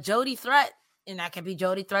being a Jody threat, and that could be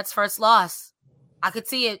Jody Threat's first loss. I could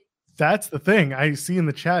see it. That's the thing. I see in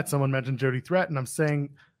the chat someone mentioned Jody Threat, and I'm saying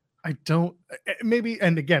I don't. Maybe,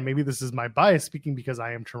 and again, maybe this is my bias speaking because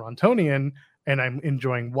I am Torontonian and I'm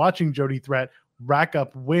enjoying watching Jody Threat rack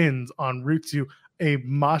up wins en route to a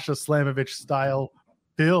Masha Slamovich style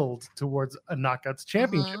build towards a Knockouts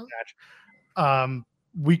championship match.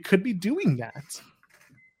 We could be doing that.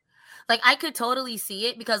 Like, I could totally see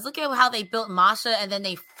it because look at how they built Masha and then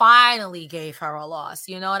they finally gave her a loss.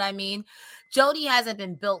 You know what I mean? Jody hasn't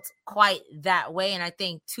been built quite that way. And I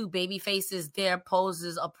think two baby faces there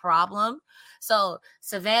poses a problem. So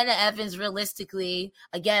Savannah Evans, realistically,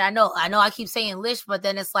 again, I know I keep saying Lish, but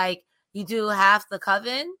then it's like you do half the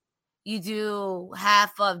Coven. You do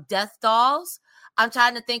half of Death Dolls. I'm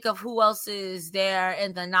trying to think of who else is there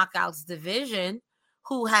in the Knockouts division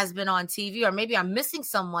who has been on TV, or maybe I'm missing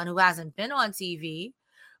someone who hasn't been on TV,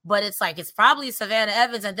 but it's like, it's probably Savannah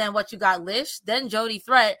Evans, and then what you got, Lish, then Jody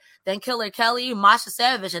Threat, then Killer Kelly, Masha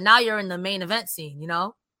Slamovich, and now you're in the main event scene, you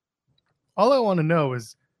know? All I want to know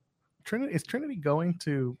is Trinity going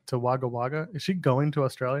to Wagga Wagga? Is she going to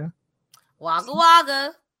Australia? Wagga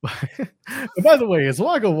Wagga. By the way, is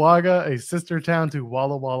Wagga Wagga a sister town to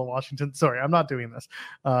Walla Walla, Washington? Sorry, I'm not doing this.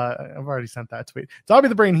 I've already sent that tweet. Dobby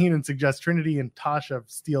the Brain Heenan suggests Trinity and Tasha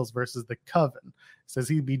Steelz versus the Coven. Says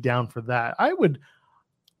he'd be down for that.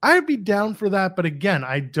 I'd be down for that, but again,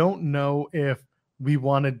 I don't know if we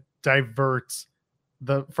want to divert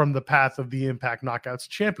from the path of the Impact Knockouts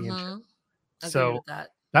Championship. So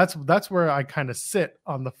that's where I kind of sit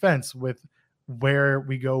on the fence with where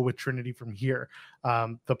we go with Trinity from here.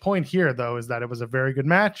 The point here, though, is that it was a very good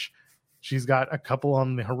match. She's got a couple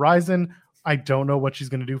on the horizon. I don't know what she's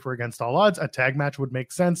going to do for Against All Odds. A tag match would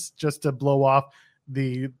make sense just to blow off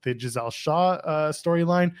the Giselle Shaw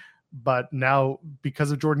storyline. But now,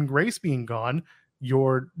 because of Jordynne Grace being gone,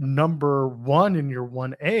 your number one in your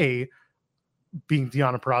 1A being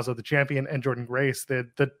Deonna Purrazzo, the champion, and Jordynne Grace,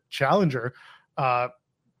 the challenger,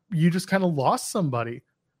 you just kind of lost somebody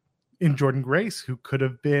in Jordynne Grace, who could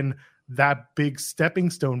have been that big stepping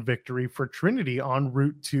stone victory for Trinity en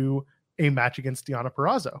route to a match against Deonna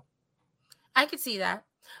Purrazzo. I could see that.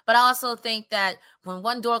 But I also think that when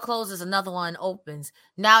one door closes, another one opens.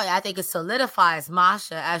 Now I think it solidifies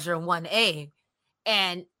Masha as your 1A.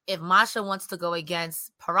 And if Masha wants to go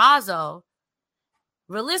against Purrazzo,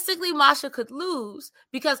 realistically, Masha could lose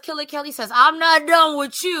because Killer Kelly says, I'm not done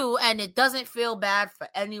with you. And it doesn't feel bad for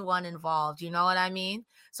anyone involved. You know what I mean?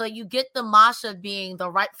 So you get the Masha being the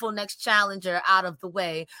rightful next challenger out of the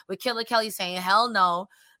way, with Killer Kelly saying, hell no.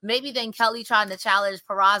 Maybe then Kelly trying to challenge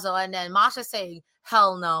Purrazzo, and then Masha saying,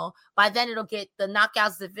 hell no. By then it'll get the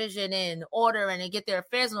Knockouts division in order and get their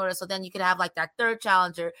affairs in order. So then you could have like that third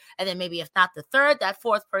challenger. And then maybe if not the third, that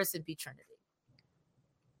fourth person be Trinity.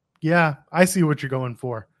 Yeah, I see what you're going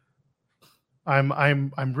for.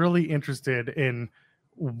 I'm really interested in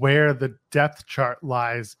where the depth chart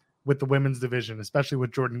lies with the women's division, especially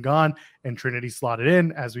with Jordynne gone and Trinity slotted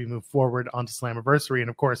in as we move forward onto Slammiversary. And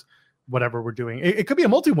of course, whatever we're doing, it could be a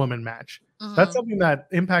multi-woman match. Mm-hmm. That's something that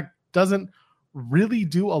Impact doesn't really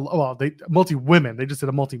do. They multi-women. They just did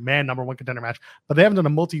a multi-man number one contender match, but they haven't done a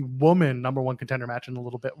multi-woman number one contender match in a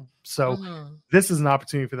little bit. So this is an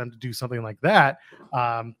opportunity for them to do something like that.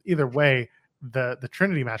 Either way, the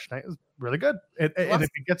Trinity match tonight is really good. And if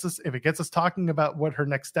it gets us talking about what her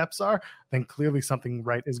next steps are, then clearly something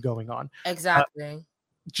right is going on. Exactly.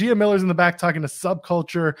 Gia Miller's in the back talking to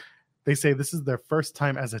Subculture. They say this is their first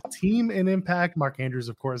time as a team in Impact. Mark Andrews,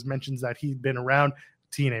 of course, mentions that he'd been around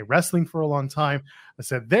TNA wrestling for a long time. I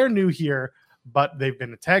said they're new here, but they've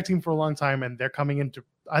been a tag team for a long time, and they're coming into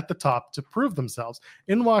at the top to prove themselves.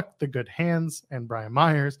 In walk the Good Hands and Brian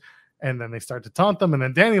Myers, and then they start to taunt them. And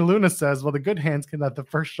then Danny Luna says, well, the Good Hands can have the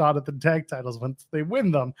first shot at the tag titles once they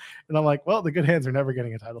win them. And I'm like, well, the Good Hands are never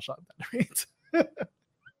getting a title shot at that rate.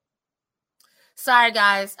 Sorry,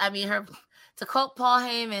 guys. I mean, to quote Paul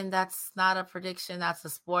Heyman, that's not a prediction. That's a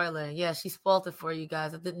spoiler. Yeah, she spoiled it for you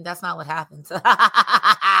guys. That's not what happened.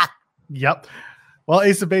 Yep. Well,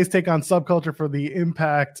 Ace of Base take on Subculture for the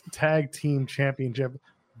Impact Tag Team Championship.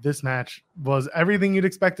 This match was everything you'd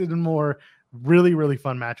expected and more. Really, really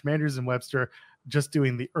fun match. Manders and Webster just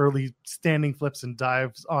doing the early standing flips and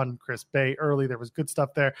dives on Chris Bay early. There was good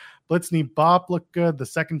stuff there. Blitzney Bop looked good. The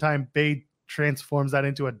second time Bay transforms that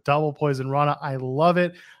into a double poison Rana. I love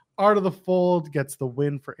it. Art of the Fold gets the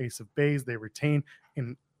win for Ace of Base. They retain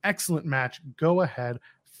an excellent match. Go ahead,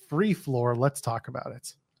 free floor. Let's talk about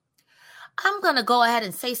it. I'm going to go ahead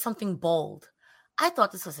and say something bold. I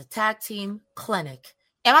thought this was a tag team clinic.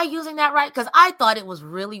 Am I using that right? Because I thought it was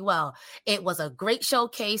really well. It was a great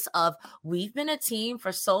showcase of we've been a team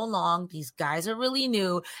for so long. These guys are really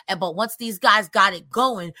new. But once these guys got it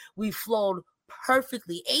going, we flowed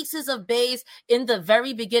perfectly. Aces of Base in the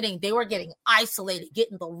very beginning, they were getting isolated,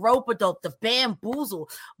 getting the rope-a-dope, the bamboozle.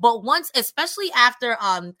 But once, especially after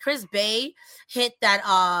Chris Bay hit that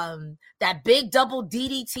big double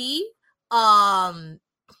DDT, the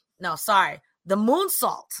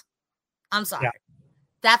moonsault. I'm sorry. Yeah.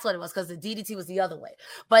 That's what it was, because the DDT was the other way.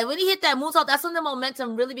 But when he hit that moonsault, that's when the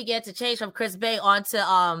momentum really began to change from Chris Bay onto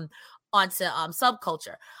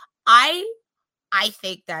Subculture. I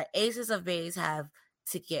think that Aces of Base have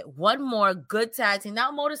to get one more good tag team,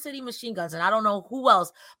 not Motor City Machine Guns, and I don't know who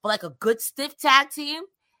else, but like a good stiff tag team.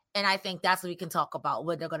 And I think that's what we can talk about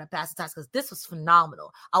when they're going to pass the test, because this was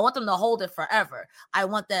phenomenal. I want them to hold it forever. I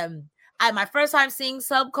want them. My first time seeing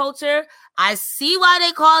Subculture, I see why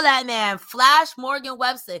they call that man Flash Morgan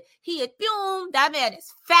Webster. That man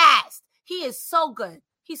is fast. He is so good.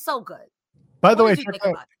 He's so good. By the way,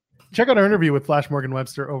 check out our interview with Flash Morgan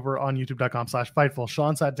Webster over on youtube.com/Fightful.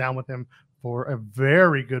 Sean sat down with him for a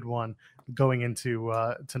very good one going into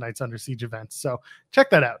tonight's Under Siege event. So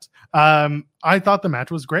check that out. I thought the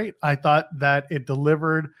match was great. I thought that it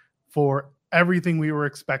delivered for everything we were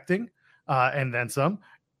expecting, and then some.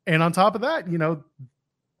 And on top of that,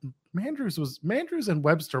 Mandrews and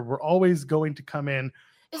Webster were always going to come in.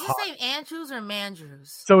 Is his name Andrews or Mandrews?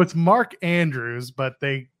 So it's Mark Andrews, but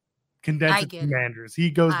they condense it to Mandrews. He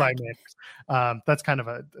goes by Mandrews. That's kind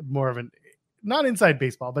of more of an, not inside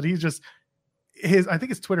baseball, but he's just I think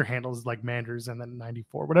his Twitter handle is like Mandrews and then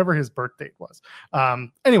 94, whatever his birth date was.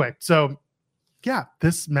 Anyway, so yeah,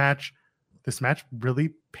 this match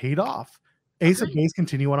really paid off. Ace of Base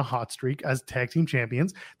continue on a hot streak as tag team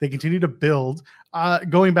champions. They continue to build.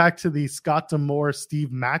 Going back to the Scott D'Amore,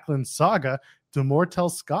 Steve Macklin saga, D'Amore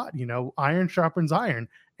tells Scott, iron sharpens iron.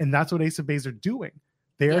 And that's what Ace of Base are doing.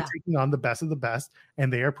 They are taking on the best of the best,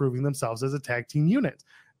 and they are proving themselves as a tag team unit.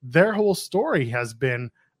 Their whole story has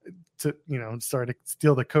been to, start to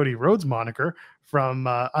steal the Cody Rhodes moniker from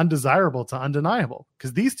undesirable to undeniable.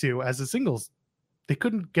 Because these two, as a singles, they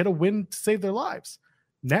couldn't get a win to save their lives.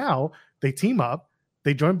 Now they team up,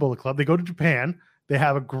 they join Bullet Club, they go to Japan, they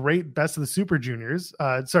have a great Best of the Super Juniors,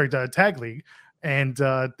 tag league, and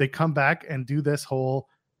they come back and do this whole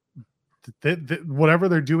whatever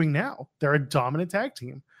they're doing now. They're a dominant tag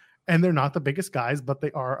team, and they're not the biggest guys, but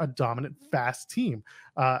they are a dominant, fast team.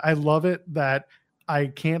 I love it that I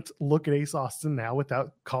can't look at Ace Austin now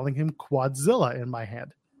without calling him Quadzilla in my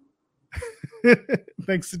head.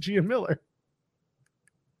 Thanks to Gia Miller.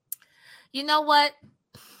 You know what?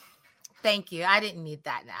 Thank you. I didn't need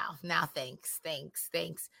that now. Now, thanks. Thank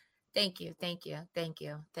you.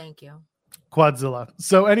 Quadzilla.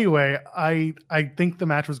 So anyway, I think the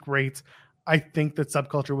match was great. I think that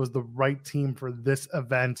Subculture was the right team for this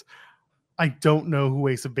event. I don't know who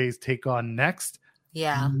Ace of Base take on next.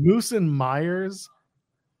 Yeah. Moose and Myers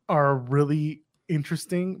are really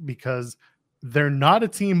interesting because they're not a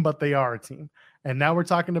team, but they are a team. And now we're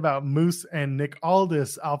talking about Moose and Nick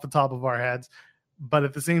Aldis off the top of our heads. But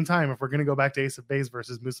at the same time, if we're going to go back to Ace of Base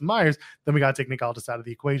versus Moose and Myers, then we got to take Nick Aldis out of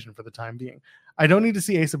the equation for the time being. I don't need to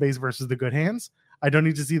see Ace of Base versus the Good Hands. I don't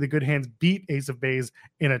need to see the Good Hands beat Ace of Base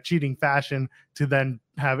in a cheating fashion to then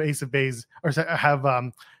have Ace of Base or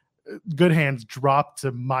have Good Hands drop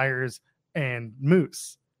to Myers and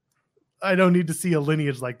Moose. I don't need to see a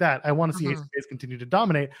lineage like that. I want to see Ace of Base continue to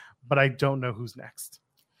dominate, but I don't know who's next.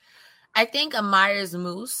 I think a Myers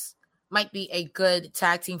Moose might be a good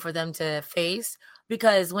tag team for them to face,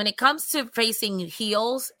 because when it comes to facing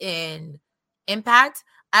heels in Impact,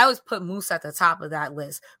 I always put Moose at the top of that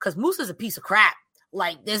list, because Moose is a piece of crap.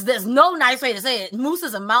 Like, there's no nice way to say it. Moose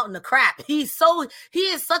is a mountain of crap. He is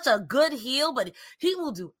such a good heel, but he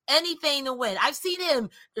will do anything to win. I've seen him,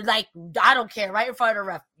 like, I don't care, right in front of the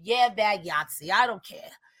ref. Yeah, bad Yahtzee. I don't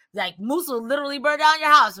care. Like, Moose will literally burn down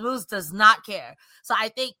your house. Moose does not care. So I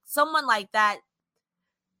think someone like that,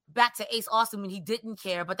 back to Ace Austin when he didn't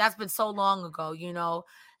care, but that's been so long ago,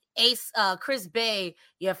 Ace, Chris Bay,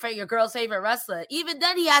 your girl's favorite wrestler. Even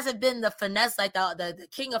then, he hasn't been the finesse, like the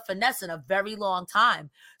king of finesse in a very long time.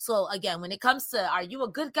 So again, when it comes to, are you a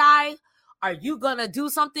good guy? Are you gonna do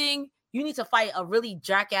something? You need to fight a really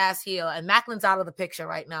jackass heel, and Macklin's out of the picture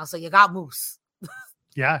right now. So you got Moose.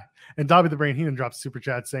 Yeah, and Dobby the Brain Heenan drops super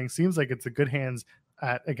chat saying, "Seems like it's a Good Hands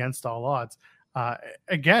at against all odds."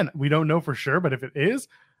 Again, we don't know for sure, but if it is,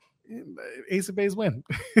 Ace of Base win.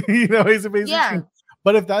 Ace of Base win.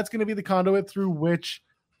 But if that's going to be the conduit through which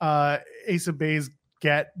Ace of Base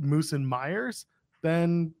get Moose and Myers,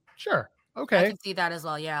 then sure. Okay. I can see that as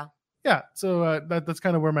well, yeah. Yeah, so that's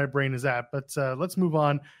kind of where my brain is at. But let's move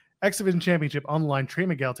on. X Division Championship on the line. Trey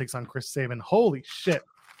Miguel takes on Chris Sabin. Holy shit.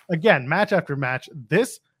 Again, match after match.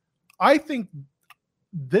 I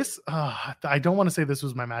don't want to say this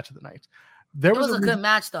was my match of the night. It was a good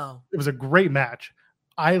match, though. It was a great match.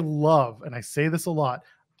 I love, and I say this a lot,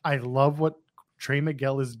 I love what Trey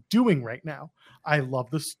Miguel is doing right now. I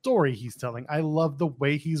love the story he's telling. I love the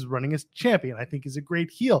way he's running as champion. I think he's a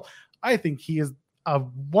great heel. I think he is a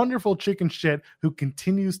wonderful chicken shit who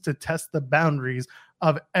continues to test the boundaries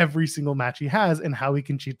of every single match he has and how he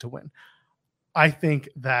can cheat to win. I think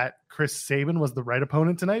that Chris Sabin was the right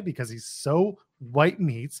opponent tonight because he's so white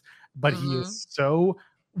meats, but he is so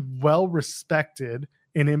well respected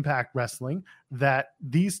in Impact Wrestling that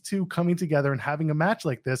these two coming together and having a match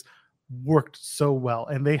like this worked so well,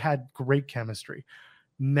 and they had great chemistry.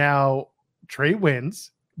 Now, Trey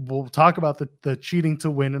wins. We'll talk about the cheating to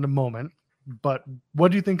win in a moment, but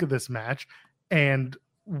what do you think of this match, and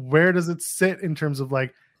where does it sit in terms of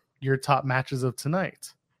like your top matches of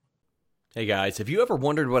tonight? Hey guys, have you ever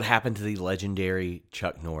wondered what happened to the legendary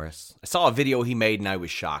Chuck Norris? I saw a video he made and I was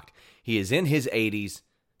shocked. He is in his 80s,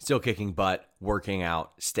 still kicking butt, working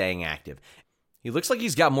out, staying active. He looks like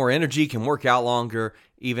he's got more energy, can work out longer,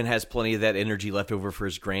 even has plenty of that energy left over for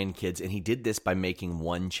his grandkids, and he did this by making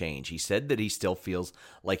one change. He said that he still feels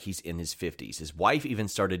like he's in his 50s. His wife even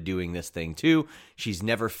started doing this thing too. She's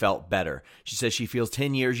never felt better. She says she feels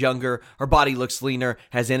 10 years younger, her body looks leaner,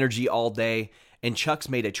 has energy all day, and Chuck's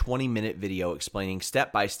made a 20-minute video explaining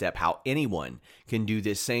step by step how anyone can do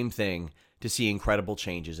this same thing to see incredible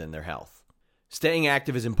changes in their health. Staying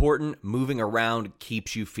active is important. Moving around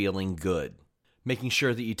keeps you feeling good. Making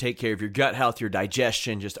sure that you take care of your gut health, your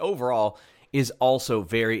digestion, just overall is also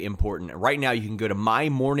very important. Right now, you can go to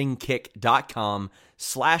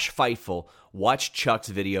mymorningkick.com/Fightful. Watch Chuck's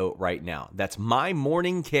video right now. That's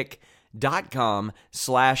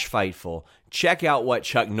mymorningkick.com/Fightful. Check out what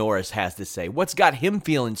Chuck Norris has to say. What's got him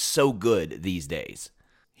feeling so good these days?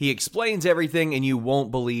 He explains everything, and you won't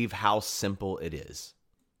believe how simple it is.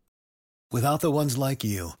 Without the ones like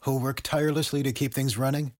you, who work tirelessly to keep things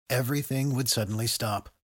running, everything would suddenly stop.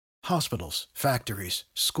 Hospitals, factories,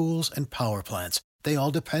 schools, and power plants, they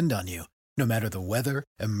all depend on you. No matter the weather,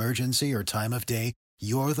 emergency, or time of day,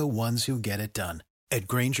 you're the ones who get it done. At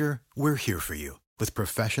Grainger, we're here for you with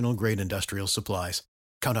professional-grade industrial supplies.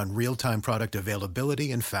 Count on real-time product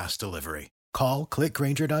availability and fast delivery. Call,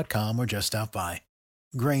 clickgrainger.com, or just stop by.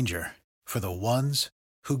 Grainger, for the ones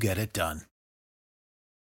who get it done.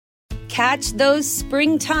 Catch those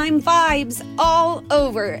springtime vibes all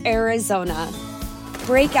over Arizona.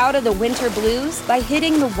 Break out of the winter blues by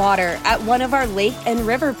hitting the water at one of our lake and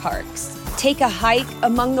river parks. Take a hike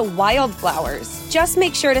among the wildflowers. Just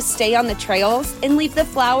make sure to stay on the trails and leave the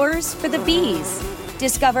flowers for the bees.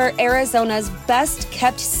 Discover Arizona's best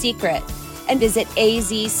kept secret and visit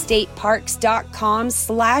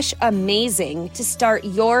azstateparks.com/amazing to start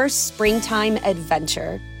your springtime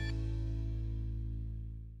adventure.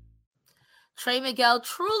 Trey Miguel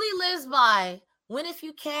truly lives by win if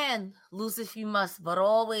you can, lose if you must, but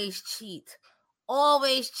always cheat.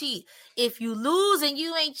 Always cheat. If you lose and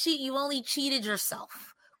you ain't cheat, you only cheated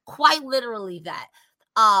yourself. Quite literally that.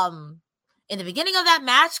 In the beginning of that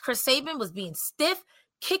match, Chris Sabin was being stiff,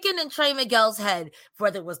 kicking in Trey Miguel's head.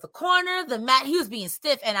 Whether it was the corner, the mat, he was being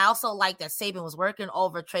stiff. And I also like that Sabin was working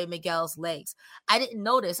over Trey Miguel's legs. I didn't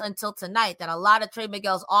notice until tonight that a lot of Trey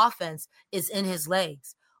Miguel's offense is in his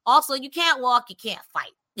legs. Also, you can't walk, you can't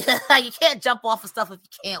fight. You can't jump off of stuff if you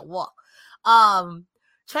can't walk.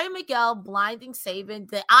 Trey Miguel blinding Sabin,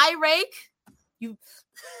 the eye rake.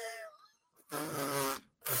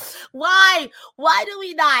 Why do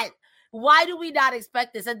we not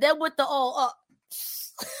expect this? And then with the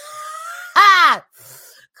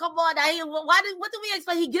come on now. What do we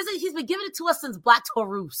expect? He's been giving it to us since Black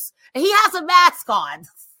Taurus, and he has a mask on.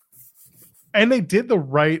 And they did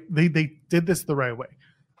they did this the right way.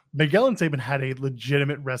 Miguel and Sabin had a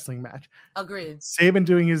legitimate wrestling match. Agreed. Sabin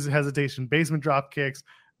doing his hesitation, basement drop kicks.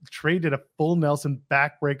 Trey did a full Nelson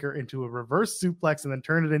backbreaker into a reverse suplex and then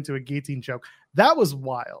turned it into a guillotine choke. That was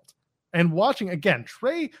wild. And watching, again,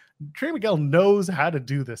 Trey Miguel knows how to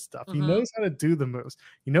do this stuff. Mm-hmm. He knows how to do the moves.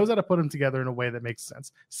 He knows how to put them together in a way that makes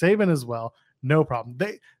sense. Sabin as well, no problem.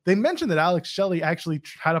 They mentioned that Alex Shelley actually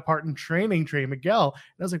had a part in training Trey Miguel. And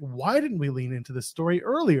I was like, why didn't we lean into this story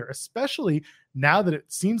earlier? Especially now that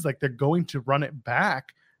it seems like they're going to run it back,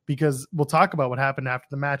 because we'll talk about what happened after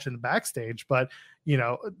the match in the backstage, but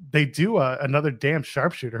they do another damn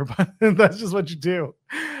sharpshooter, but that's just what you do.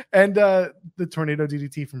 And the tornado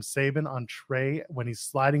DDT from Sabin on Trey when he's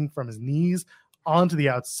sliding from his knees onto the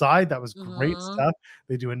outside. That was great stuff.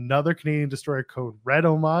 They do another Canadian Destroyer Code Red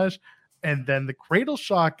homage, and then the Cradle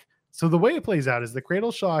Shock. So the way it plays out is the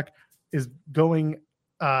Cradle Shock is going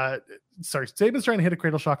Sabin's trying to hit a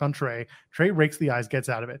Cradle Shock on Trey. Trey rakes the eyes, gets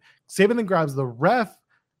out of it. Sabin then grabs the ref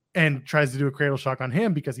and tries to do a Cradle Shock on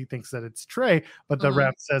him because he thinks that it's Trey, but the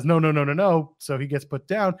ref says no. So he gets put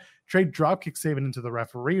down. Trey drop kicks Sabin into the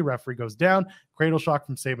referee. Referee goes down. Cradle Shock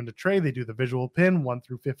from Sabin to Trey. They do the visual pin 1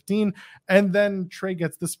 through 15, and then Trey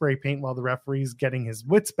gets the spray paint while the referee's getting his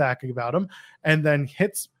wits back about him, and then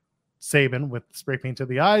hits Sabin with spray paint to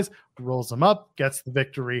the eyes, rolls him up, gets the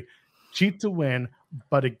victory. Cheat to win.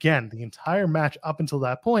 But again, the entire match up until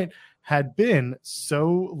that point had been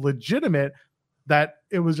so legitimate that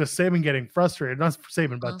it was just Sabin getting frustrated, not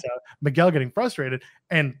Sabin, but Miguel getting frustrated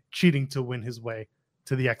and cheating to win his way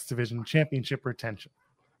to the X Division Championship retention.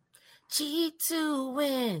 Cheat to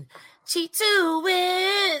win. Cheat to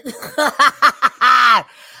win. I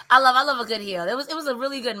love a good heel. It was a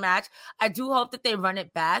really good match. I do hope that they run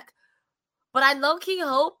it back, but I low-key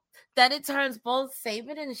hope that it turns both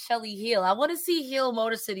Sabin and Shelly heel. I want to see heel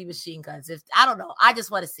Motor City Machine Guns. I don't know. I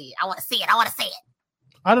just want to see it. I want to see it.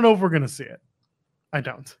 I don't know if we're going to see it. I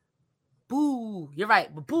don't. Boo. You're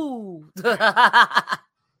right. But boo.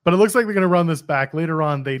 But it looks like they're going to run this back. Later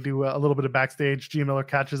on, they do a little bit of backstage. G Miller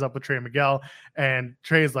catches up with Trey Miguel, and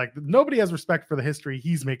Trey is like, nobody has respect for the history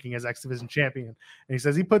he's making as X Division champion. And he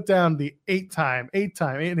says he put down the 8-time,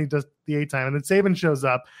 and he does the 8-time. And then Sabin shows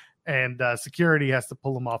up, and security has to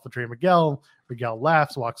pull him off of Trey Miguel. Miguel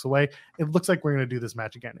laughs, walks away. It looks like we're going to do this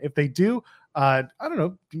match again. If they do, I don't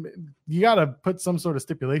know. You got to put some sort of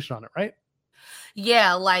stipulation on it, right?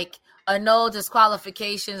 Yeah, like a no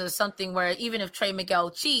disqualifications or something where even if Trey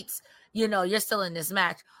Miguel cheats, you're still in this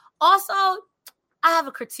match. Also, I have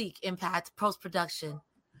a critique, Impact, post-production.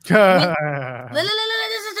 This is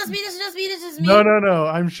just me. No.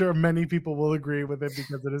 I'm sure many people will agree with it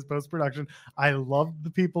because it is post-production. I love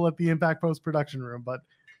the people at the Impact post-production room, but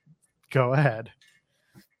go ahead.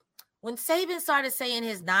 When Sabin started saying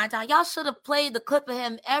his 9-time, y'all should have played the clip of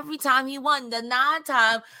him every time he won the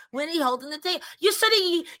 9-time when he holding the tape. You should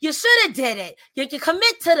have did it. You can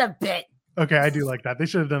commit to the bit. Okay, I do like that. They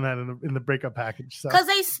should have done that in the breakup package. Because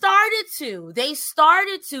they started to. They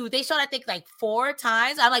showed, I think, like 4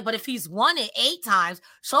 times. I'm like, but if he's won it 8 times,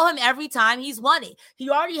 show him every time he's won it. He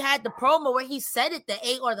already had the promo where he said it the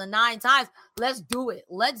 8 or the 9 times. Let's do it.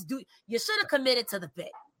 You should have committed to the bit.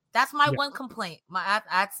 That's my one complaint.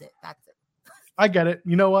 That's it. I get it.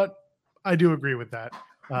 You know what? I do agree with that.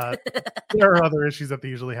 There are other issues that they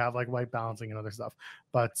usually have, like white balancing and other stuff.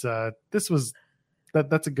 But this was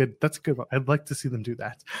that's a good one. I'd like to see them do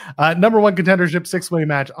that. Number 1 contendership 6-way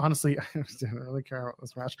match. Honestly, I didn't really care about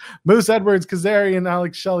this match. Moose Edwards, Kazarian,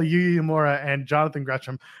 Alex Shelley, Yuya Uemura, and Jonathan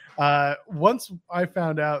Gresham. Once I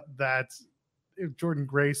found out that if Jordynne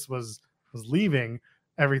Grace was leaving,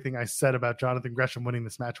 everything I said about Jonathan Gresham winning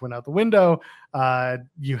this match went out the window.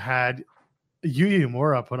 You had Yuya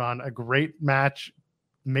Uemura put on a great match,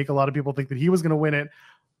 make a lot of people think that he was going to win it.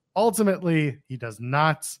 Ultimately, he does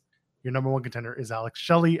not. Your number 1 contender is Alex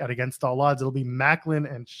Shelley at Against All Odds. It'll be Macklin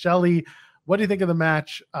and Shelley. What do you think of the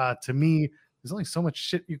match? To me, there's only so much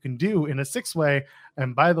shit you can do in a 6-way.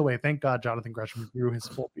 And by the way, thank God Jonathan Gresham grew his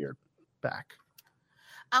full beard back.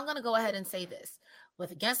 I'm going to go ahead and say this.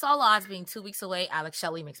 With Against All Odds being 2 weeks away, Alex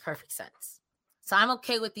Shelley makes perfect sense. So I'm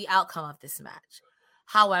okay with the outcome of this match.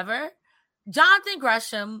 However, Jonathan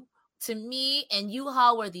Gresham, to me, and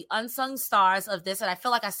Yuha were the unsung stars of this. And I feel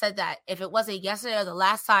like I said that if it wasn't yesterday or the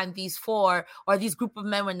last time these 4 or these group of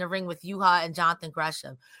men were in the ring with Yuha and Jonathan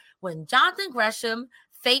Gresham. When Jonathan Gresham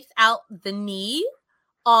faked out the knee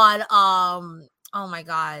on, on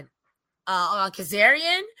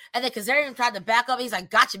Kazarian, and then Kazarian tried to back up. He's like,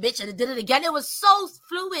 gotcha, bitch, and it did it again. It was so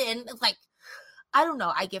fluid, and it's like, I don't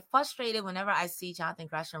know. I get frustrated whenever I see Jonathan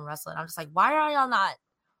Gresham wrestling. I'm just like, why are y'all not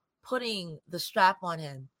putting the strap on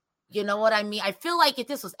him? You know what I mean? I feel like if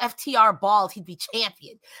this was FTR bald, he'd be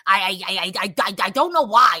champion. I don't know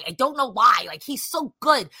why. Like, he's so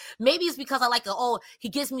good. Maybe it's because I like he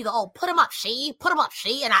gives me the put him up, she,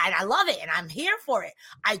 and I love it, and I'm here for it.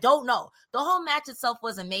 I don't know. The whole match itself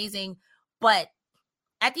was amazing, but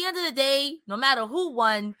at the end of the day, no matter who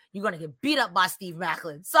won, you're gonna get beat up by Steve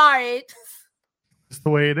Macklin. Sorry. It's the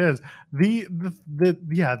way it is.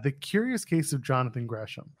 The curious case of Jonathan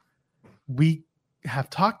Gresham. We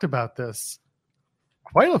have talked about this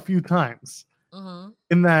quite a few times.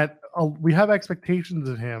 in that we have expectations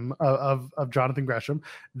of him, of Jonathan Gresham,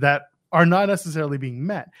 that are not necessarily being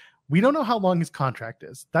met. We don't know how long his contract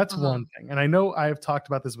is. That's one thing. And I know I have talked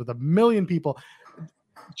about this with a million people.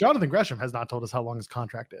 Jonathan Gresham has not told us how long his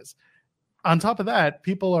contract is. On top of that,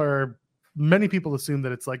 many people assume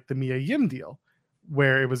that it's like the Mia Yim deal,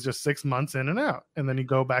 where it was just 6 months in and out, and then you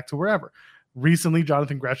go back to wherever. Recently,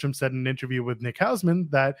 Jonathan Gresham said in an interview with Nick Hausman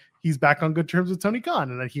that he's back on good terms with Tony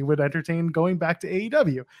Khan and that he would entertain going back to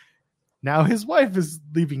AEW. Now his wife is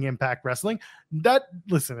leaving Impact Wrestling.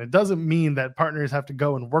 It doesn't mean that partners have to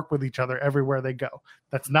go and work with each other everywhere they go.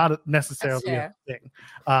 That's not necessarily a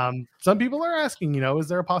thing. Some people are asking, is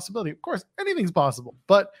there a possibility? Of course, anything's possible.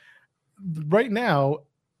 But right now,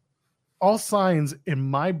 all signs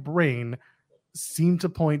in my brain seem to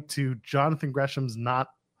point to Jonathan Gresham's not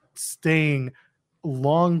staying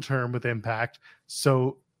long-term with Impact.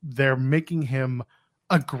 So they're making him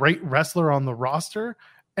a great wrestler on the roster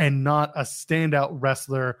and not a standout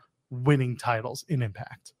wrestler winning titles in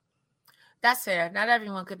Impact. That's fair. Not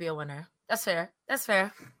everyone could be a winner. That's fair.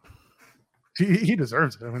 He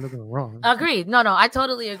deserves it. I mean, nothing wrong. Agreed. No, I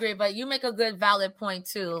totally agree. But you make a good, valid point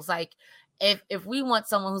too. It's like, if we want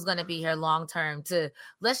someone who's going to be here long term, to,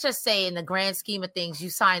 let's just say in the grand scheme of things, you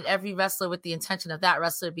signed every wrestler with the intention of that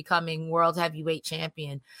wrestler becoming world heavyweight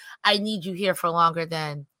champion. I need you here for longer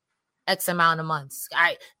than X amount of months.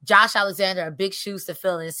 Josh Alexander, a big shoes to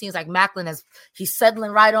fill, and it seems like Macklin he's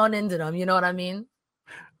settling right on into them. You know what I mean?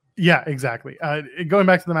 Yeah, exactly. Going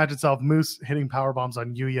back to the match itself, Moose hitting power bombs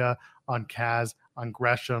on Yuya, on Kaz, on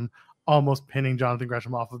Gresham, almost pinning Jonathan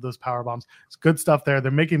Gresham off of those power bombs. It's good stuff there.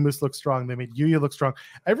 They're making Moose look strong. They made Yuya look strong.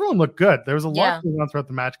 Everyone looked good. There was a lot going on throughout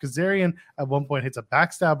the match. Kazarian at one point hits a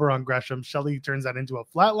backstabber on Gresham. Shelley turns that into a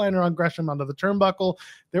flatliner on Gresham onto the turnbuckle.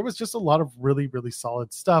 There was just a lot of really, really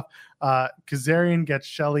solid stuff. Kazarian gets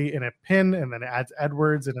Shelley in a pin and then adds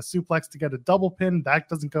Edwards in a suplex to get a double pin. That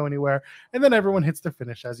doesn't go anywhere. And then everyone hits their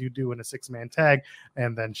finish as you do in a 6-man tag.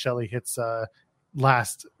 And then Shelley hits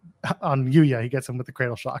last on Yuya. He gets him with the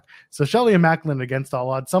cradle shock. So Shelley and Macklin against all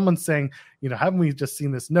odds. Someone's saying, haven't we just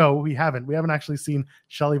seen this? No, we haven't. We haven't actually seen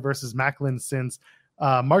Shelley versus Macklin since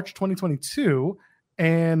March 2022.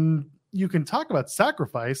 And you can talk about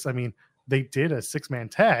sacrifice. I mean, they did a 6-man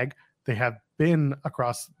tag. They have been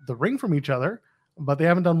across the ring from each other, but they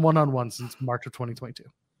haven't done one-on-one since March of 2022.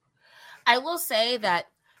 I will say that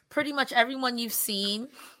pretty much everyone you've seen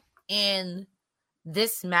in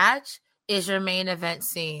this match is your main event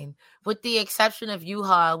scene, with the exception of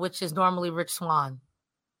Yuha, which is normally Rich Swann.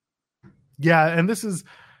 Yeah, and this is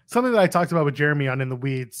something that I talked about with Jeremy on In the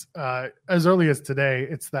Weeds as early as today.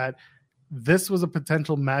 It's that this was a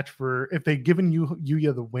potential match for, if they'd given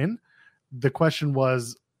Yuya the win, the question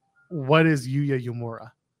was, what is Yuya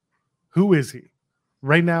Uemura? Who is he?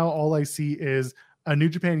 Right now, all I see is a New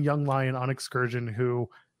Japan Young Lion on excursion who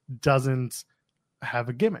doesn't have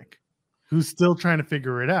a gimmick, who's still trying to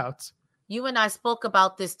figure it out. You and I spoke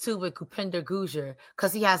about this too with Kupinder Gujar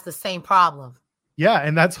because he has the same problem. Yeah,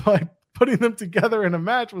 and that's why putting them together in a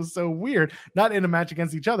match was so weird. Not in a match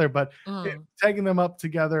against each other, but tagging them up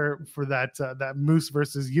together for that Moose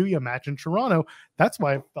versus Yuya match in Toronto. That's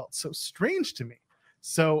why it felt so strange to me.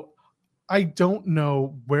 So I don't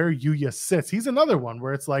know where Yuya sits. He's another one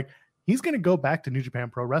where it's like, he's going to go back to New Japan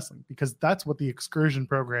Pro Wrestling because that's what the excursion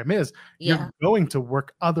program is. Yeah. You're going to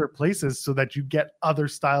work other places so that you get other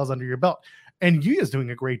styles under your belt. And Yuya's doing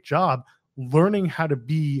a great job learning how to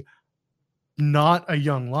be not a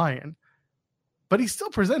young lion, but he's still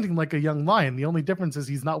presenting like a young lion. The only difference is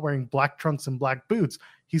he's not wearing black trunks and black boots.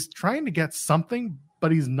 He's trying to get something,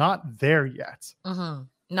 but he's not there yet. No.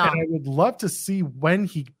 And I would love to see when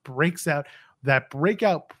he breaks out that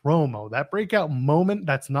breakout promo, that breakout moment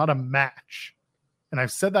that's not a match. And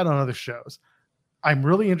I've said that on other shows. I'm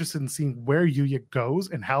really interested in seeing where Yuya goes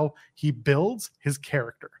and how he builds his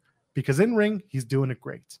character. Because in ring, he's doing it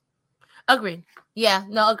great. Agreed. Yeah,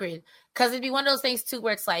 no, agreed. Because it'd be one of those things too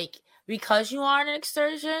where it's like, because you are an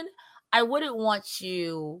excursion, I wouldn't want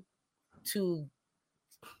you to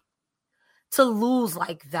lose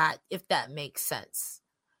like that, if that makes sense.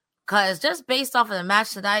 Because just based off of the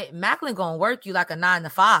match tonight, Macklin gonna work you like a 9 to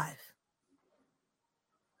 5.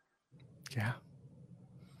 Yeah.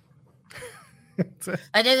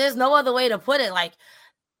 And there's no other way to put it. Like,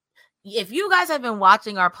 if you guys have been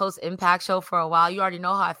watching our post-Impact show for a while, you already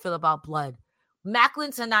know how I feel about blood.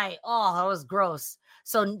 Macklin tonight, oh, that was gross.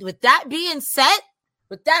 So with that being said,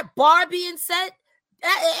 with that bar being set,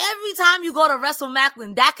 every time you go to wrestle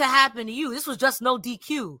Macklin, that could happen to you. This was just no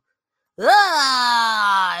DQ.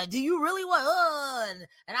 Do you really want?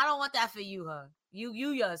 And I don't want that for you, huh?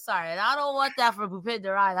 You, sorry. And I don't want that for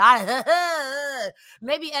Bhupinder either.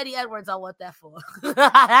 Maybe Eddie Edwards I want that for.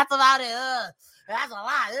 That's about it. That's a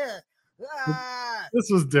lot.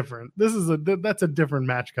 This was different. That's a different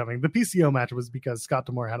match coming. The PCO match was because Scott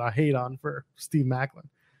D'Amore had a hate on for Steve Macklin.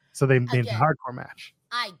 So they made a hardcore match.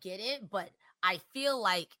 I get it, but I feel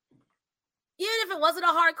like even if it wasn't a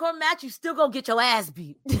hardcore match, you still gonna get your ass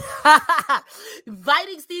beat.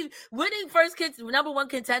 Fighting Steve, winning number one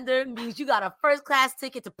contender means you got a first class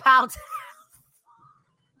ticket to Pound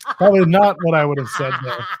Town. Probably not what I would have said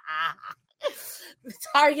though.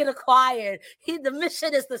 Target acquired. The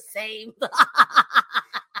mission is the same.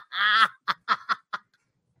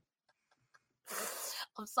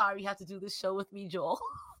 I'm sorry you have to do this show with me, Joel.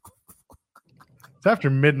 It's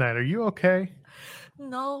after midnight. Are you okay?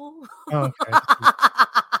 No. Oh, okay.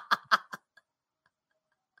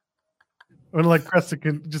 I'm gonna let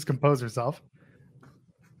Cresta just compose herself.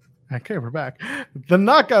 Okay, we're back. The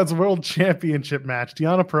Knockouts World Championship match.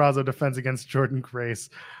 Deonna Purrazzo defends against Jordynne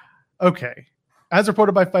Grace. Okay. As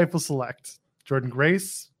reported by Fightful Select, Jordynne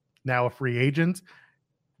Grace, now a free agent.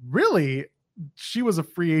 Really, she was a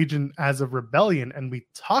free agent as of Rebellion, and we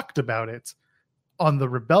talked about it on the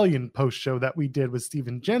Rebellion post show that we did with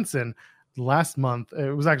Steven Jensen last month.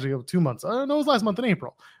 It was actually 2 months. No, it was last month in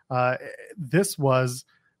April. This was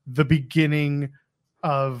the beginning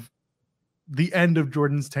of the end of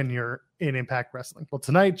Jordynne's tenure in Impact Wrestling. Well,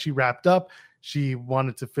 tonight she wrapped up. She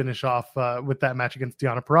wanted to finish off with that match against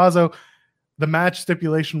Deonna Purrazzo. The match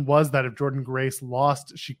stipulation was that if Jordynne Grace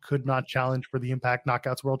lost, she could not challenge for the Impact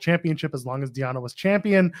Knockouts World Championship as long as Deonna was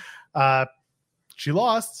champion. She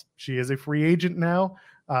lost. She is a free agent now.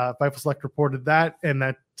 Fightful Select reported that, and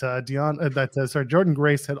that Jordynne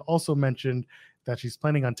Grace had also mentioned that she's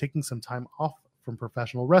planning on taking some time off from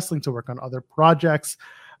professional wrestling to work on other projects.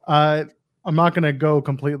 I'm not going to go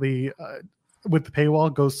completely with the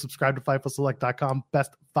paywall. Go subscribe to FightfulSelect.com.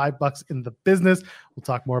 Best $5 in the business. We'll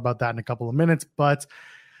talk more about that in a couple of minutes, but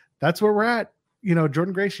that's where we're at. You know,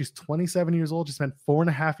 Jordynne Grace, she's 27 years old. She spent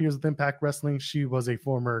 4.5 years with Impact Wrestling. She was a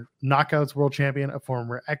former Knockouts World Champion, a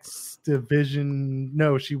former X Division.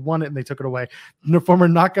 No, she won it and they took it away. Former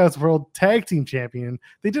Knockouts World Tag Team Champion.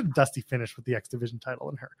 They did a dusty finish with the X Division title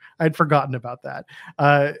in her. I'd forgotten about that.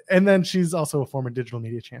 And then she's also a former Digital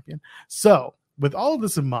Media Champion. So with all of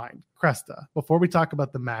this in mind, Cresta, before we talk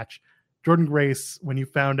about the match, Jordynne Grace, when you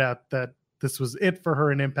found out that this was it for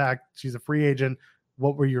her in Impact, she's a free agent,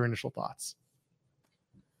 what were your initial thoughts?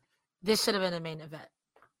 This should have been the main event.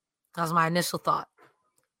 That was my initial thought.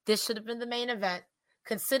 This should have been the main event,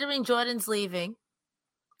 considering Jordynne's leaving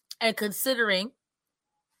and considering,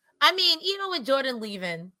 even with Jordynne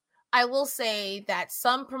leaving, I will say that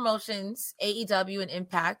some promotions, AEW and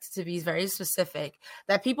Impact, to be very specific,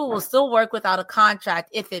 that people will still work without a contract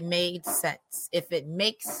if it made sense, if it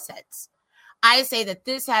makes sense. I say that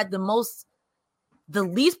this had the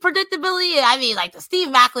least predictability. Like the Steve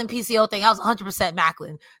Macklin PCO thing, that was 100%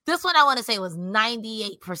 Macklin. This one I want to say was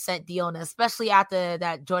 98% Deonna, especially after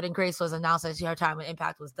that Jordynne Grace was announced that her time with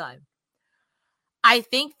Impact was done. I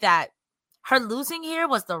think that her losing here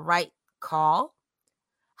was the right call.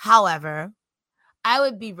 However, I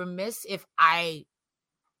would be remiss if I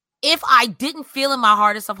didn't feel in my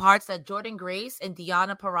hardest of hearts that Jordynne Grace and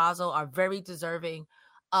Deonna Purrazzo are very deserving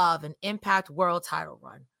of an Impact World title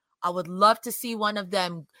run. I would love to see one of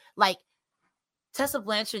them, like Tessa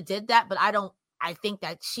Blanchard did that, but I think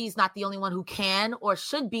that she's not the only one who can or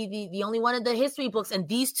should be the only one in the history books. And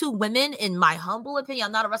these two women, in my humble opinion,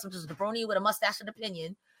 I'm not a wrestler, just a brony with a mustache and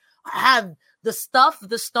opinion, have the stuff,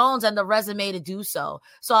 the stones, and the resume to do so.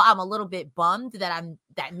 So I'm a little bit bummed that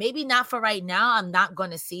maybe not for right now. I'm not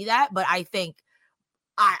going to see that, but I think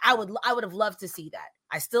I would have loved to see that.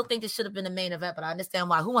 I still think this should have been the main event, but I understand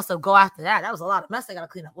why. Who wants to go after that? That was a lot of mess they got to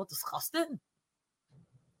clean up. What disgusting.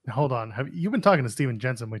 Hold on. Have you been talking to Steven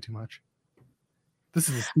Jensen way too much? This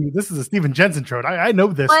is a Steven Jensen trope. I know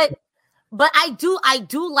this. But I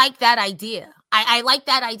do like that idea. I like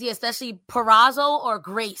that idea, especially Purrazzo or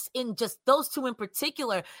Grace, in just those two in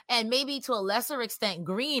particular, and maybe to a lesser extent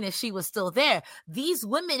Green if she was still there. These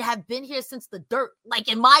women have been here since the dirt. Like,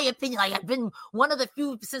 in my opinion, I've been one of the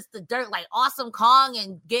few since the dirt. Like Awesome Kong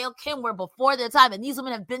and Gail Kim were before their time, and these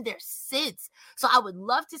women have been there since. So I would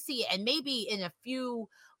love to see it, and maybe in a few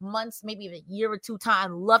months, maybe in a year or two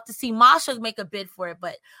time, love to see Masha make a bid for it.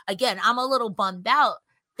 But again, I'm a little bummed out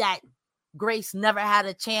that Grace never had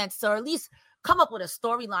a chance to, or at least come up with a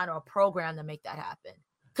storyline or a program to make that happen,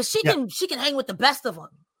 because she can hang with the best of them.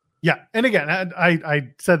 Yeah, and again, I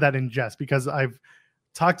said that in jest because I've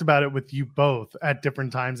talked about it with you both at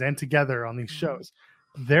different times and together on these shows.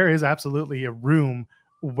 There is absolutely a room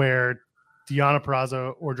where Deonna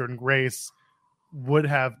Purrazzo or Jordynne Grace would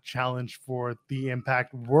have challenged for the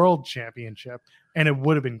Impact World Championship, and it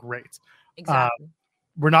would have been great. Exactly.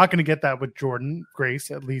 We're not going to get that with Jordynne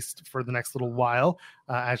Grace, at least for the next little while,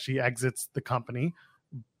 as she exits the company.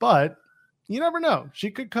 But you never know.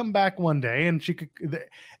 She could come back one day, and she could,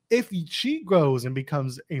 if she grows and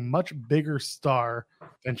becomes a much bigger star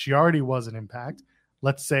than she already was in Impact.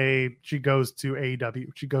 Let's say she goes to AEW,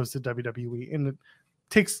 she goes to WWE, and it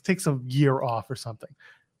takes a year off or something.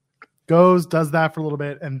 Does that for a little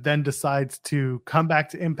bit, and then decides to come back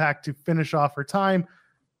to Impact to finish off her time.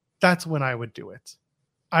 That's when I would do it.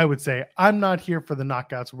 I would say, I'm not here for the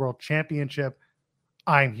Knockouts World Championship.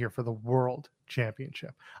 I'm here for the World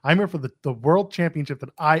Championship. I'm here for the World Championship that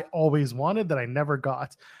I always wanted, that I never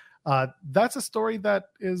got. That's a story that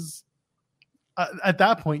is, at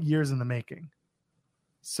that point, years in the making.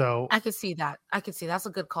 So I could see that. That's a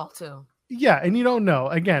good call too. Yeah, and you don't know.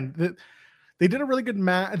 Again, they did a really good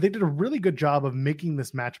They did a really good job of making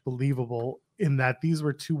this match believable, in that these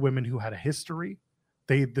were two women who had a history.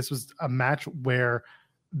 This was a match where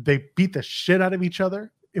they beat the shit out of each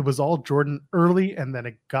other. It was all Jordynne early, and then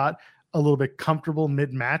it got a little bit comfortable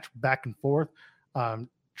mid-match, back and forth.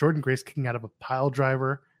 Jordynne Grace kicking out of a pile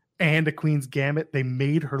driver and a Queen's Gambit. They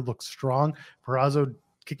made her look strong. Purrazzo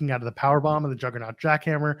kicking out of the powerbomb and the Juggernaut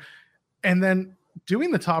Jackhammer. And then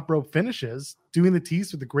doing the top rope finishes, doing the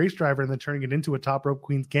tease with the Grace driver, and then turning it into a top rope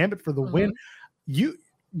Queen's Gambit for the win. You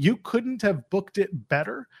couldn't have booked it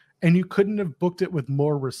better, and you couldn't have booked it with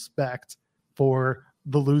more respect for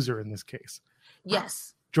the loser in this case.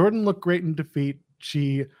 Yes. Jordynne looked great in defeat.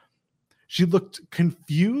 She looked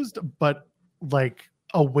confused, but like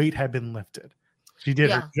a weight had been lifted. She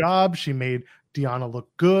did her job. She made Deonna look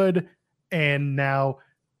good, and now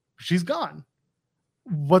she's gone.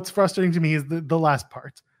 What's frustrating to me is the last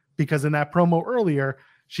part, because in that promo earlier,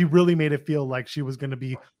 she really made it feel like she was going to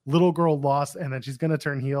be little girl lost, and then she's going to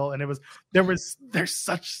turn heel. And there's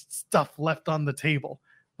such stuff left on the table,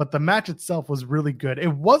 but the match itself was really good.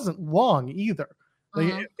 It wasn't long either.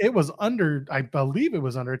 It was I believe it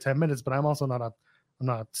was under 10 minutes, but I'm also not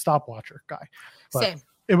a stopwatcher guy. But Same.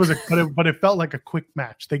 It was but it felt like a quick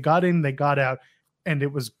match. They got in, they got out, and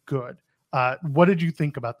it was good. What did you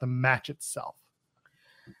think about the match itself?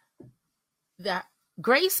 That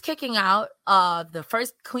Grace kicking out the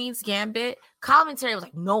first Queen's Gambit, commentary was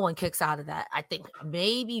like, no one kicks out of that. I think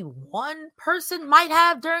maybe one person might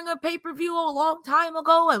have during a pay-per-view a long time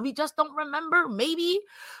ago, and we just don't remember, maybe.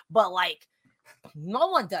 But like, no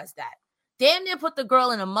one does that. Damn near put the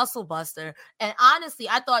girl in a muscle buster. And honestly,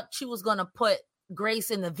 I thought she was going to put Grace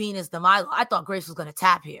in the Venus de Milo. I thought Grace was going to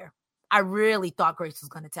tap here. I really thought Grace was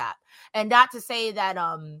going to tap. And not to say that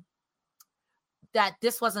that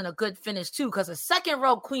this wasn't a good finish too, because a second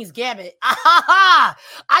row Queen's Gambit, I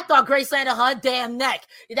thought Grace landed her damn neck.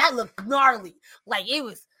 That looked gnarly. Like, it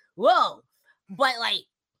was, whoa. But like,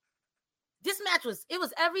 this match was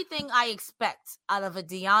everything I expect out of a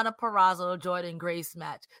Deonna Purrazzo Jordynne Grace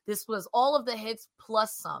match. This was all of the hits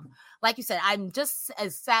plus some. Like you said, I'm just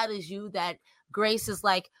as sad as you that Grace is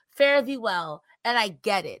like, fare thee well. And I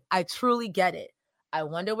get it. I truly get it. I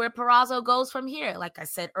wonder where Purrazzo goes from here. Like I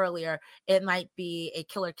said earlier, it might be a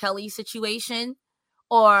Killer Kelly situation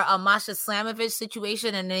or a Masha Slamovich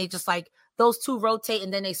situation, and they just like, those two rotate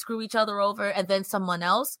and then they screw each other over, and then someone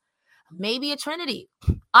else. Maybe a Trinity.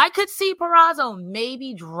 I could see Purrazzo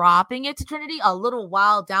maybe dropping it to Trinity a little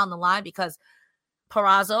while down the line, because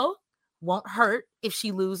Purrazzo won't hurt if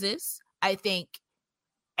she loses. I think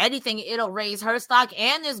anything, it'll raise her stock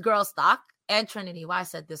and this girl's stock. And Trinity. Why I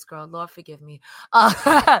said this girl, Lord forgive me.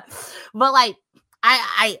 But like,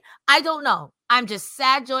 I don't know. I'm just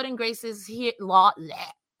sad Jordynne Grace is here. I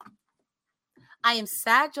am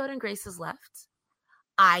sad Jordynne Grace is left.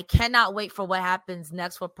 I cannot wait for what happens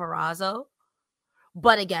next with Purrazzo.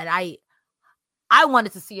 But again, I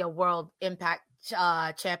wanted to see a World Impact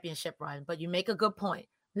Championship run. But you make a good point.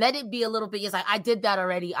 Let it be a little bit. It's like, I did that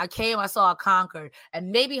already. I came, I saw, I conquered.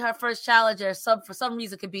 And maybe her first challenger, for some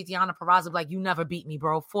reason, could be Deonna Purrazzo. Like, you never beat me,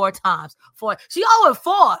 bro. 4 times. 4. She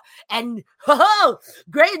 0-4. And,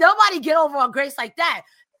 great. Nobody get over on Grace like that.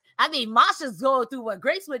 I mean, Masha's going through what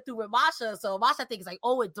Grace went through with Masha. So Masha, I think, is like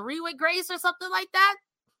 0-3 with Grace or something like that.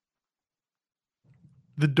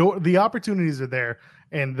 The opportunities are there,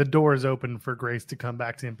 and the door is open for Grace to come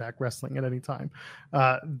back to Impact Wrestling at any time.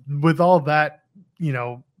 With all that,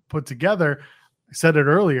 put together, I said it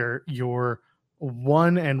earlier, your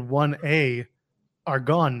 1 and 1A are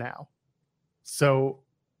gone now. So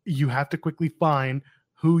you have to quickly find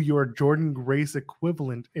who your Jordynne Grace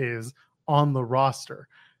equivalent is on the roster.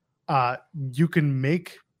 It's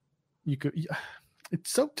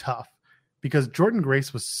so tough, because Jordynne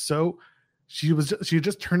Grace was she had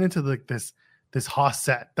just turned into like this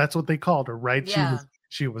Hossette. That's what they called her, right? Yeah.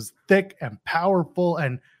 She was thick and powerful,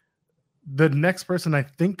 and the next person I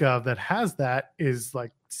think of that has that is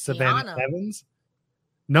like Savannah Tiana. Evans.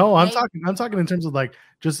 No, I'm Maybe. talking in terms of like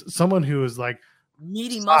just someone who is like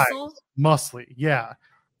Meaty size, muscle. muscly, yeah.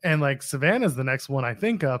 And like Savannah's the next one I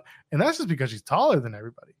think of, and that's just because she's taller than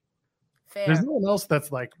everybody. Fair. There's no one else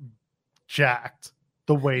that's like jacked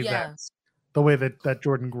the way that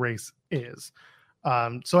Jordynne Grace is.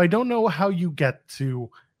 So I don't know how you get to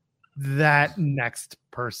that next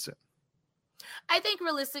person. I think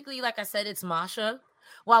realistically, like I said, it's Masha.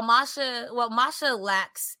 While Masha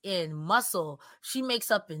lacks in muscle, she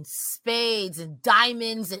makes up in spades and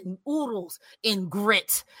diamonds and oodles in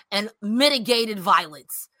grit and mitigated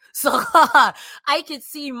violence. So I could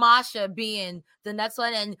see Masha being the next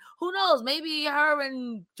one. And who knows, maybe her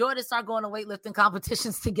and Jordynne start going to weightlifting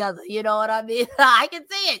competitions together. You know what I mean? I can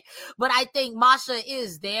see it. But I think Masha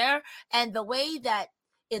is there. And the way that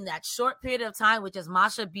in that short period of time, which is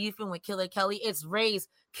Masha beefing with Killer Kelly, it's raised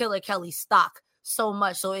Killer Kelly's stock so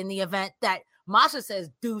much. So in the event that Masha says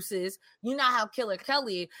deuces, you now have Killer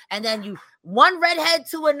Kelly, and then you one redhead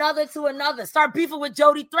to another, start beefing with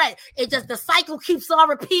Jody Threat. The cycle keeps on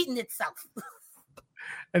repeating itself.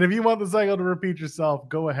 And if you want the cycle to repeat yourself,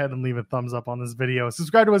 go ahead and leave a thumbs up on this video.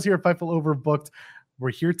 Subscribe to us here at Fightful Overbooked.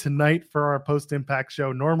 We're here tonight for our post-impact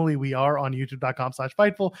show. Normally we are on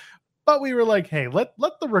youtube.com/Fightful, but we were like, hey, let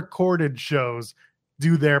the recorded shows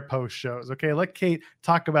do their post shows. Okay. Let Kate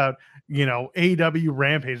talk about, AEW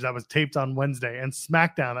Rampage that was taped on Wednesday and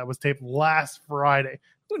SmackDown that was taped last Friday.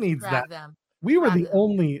 Who needs that? We were the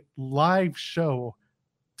only live show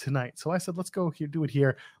tonight. So I said, let's go here, do it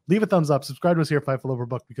here. Leave a thumbs up, subscribe to us here at Fightful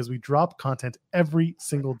Overbooked, because we drop content every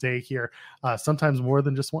single day here, sometimes more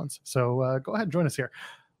than just once. So go ahead and join us here.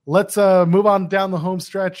 Let's move on down the home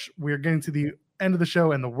stretch. We're getting to the end of the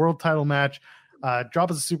show and the world title match. Drop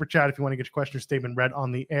us a super chat if you want to get your question or statement read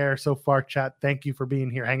on the air. So far, chat, thank you for being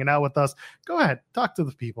here, hanging out with us. Go ahead, talk to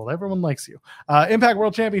the people. Everyone likes you. Impact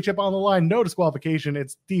World Championship on the line, no disqualification.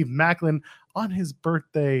 It's Steve Maclin on his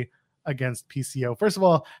birthday against PCO. First of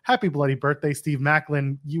all, happy bloody birthday, Steve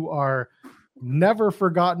Maclin. You are never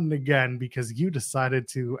forgotten again, because you decided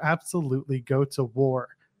to absolutely go to war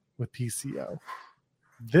with PCO.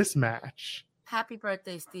 This match. Happy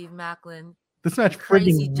birthday, Steve Maclin. This match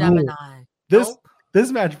Crazy friggin' Gemini.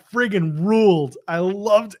 This match friggin' ruled. I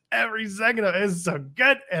loved every second of it. It's so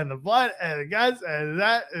good, and the blood and the guts and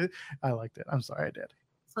that. I liked it. I'm sorry I did.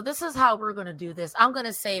 So this is how we're gonna do this. I'm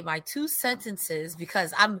gonna say my 2 sentences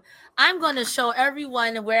because I'm gonna show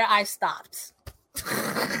everyone where I stopped.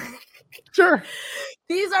 Sure.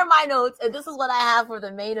 These are my notes, and this is what I have for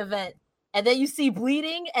the main event. And then you see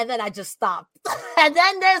bleeding, and then I just stopped. And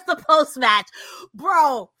then there's the post match,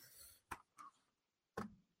 bro.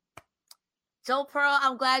 Joe Pearl,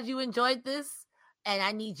 I'm glad you enjoyed this, and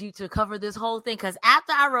I need you to cover this whole thing, because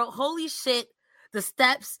after I wrote, holy shit, the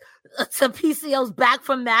steps to PCO's back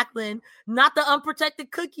from Maclin, not the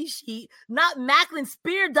unprotected cookie sheet, not Maclin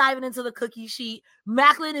spear diving into the cookie sheet,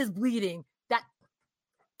 Maclin is bleeding. That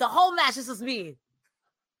the whole match, this is me.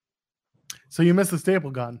 So you missed the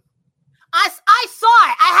staple gun. I saw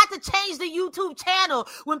it. I had to change the YouTube channel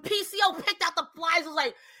when PCO picked out the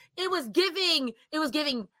flies. It was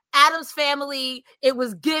giving Addams Family. It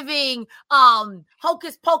was giving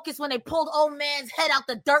Hocus Pocus when they pulled old man's head out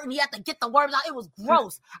the dirt and he had to get the worms out. It was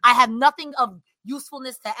gross. I have nothing of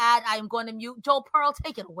usefulness to add. I am going to mute. Joe Pearl,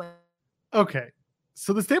 take it away. Okay.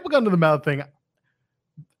 So the staple gun to the mouth thing,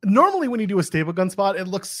 normally when you do a staple gun spot, it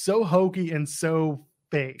looks so hokey and so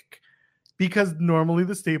fake, because normally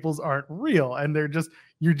the staples aren't real and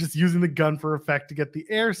you're just using the gun for effect to get the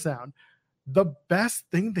air sound. The best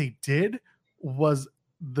thing they did was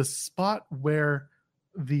the spot where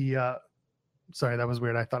sorry, that was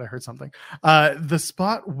weird. I thought I heard something. The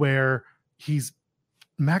spot where he's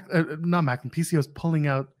PCO's pulling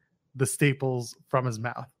out the staples from his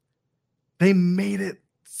mouth. They made it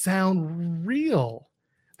sound real.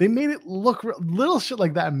 They made it look real. Little shit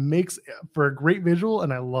like that makes for a great visual,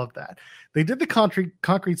 and I love that. They did the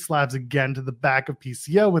concrete slabs again to the back of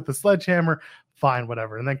PCO with the sledgehammer. Fine,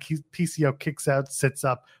 whatever. And then PCO kicks out, sits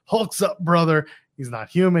up, hulks up, brother. He's not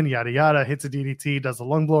human, yada, yada. Hits a DDT, does a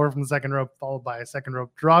lung blower from the second rope, followed by a second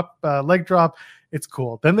rope drop, leg drop. It's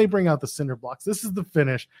cool. Then they bring out the cinder blocks. This is the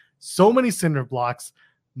finish. So many cinder blocks.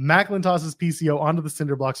 Maclin tosses PCO onto the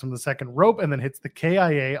cinder blocks from the second rope and then hits the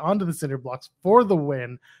KIA onto the cinder blocks for the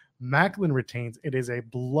win. Maclin retains. It is a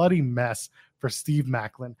bloody mess for Steve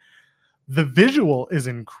Maclin. The visual is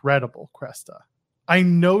incredible, Cresta. I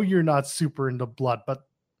know you're not super into blood, but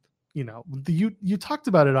you talked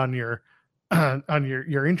about it on your on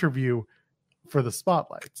your interview for the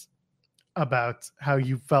Spotlights about how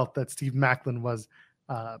you felt that Steve Macklin was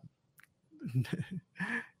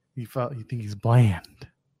you think he's bland.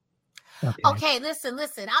 Okay, listen.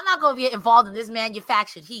 I'm not going to get involved in this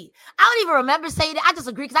manufactured heat. I don't even remember saying it. I just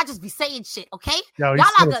agree because I just be saying shit, okay? No, Y'all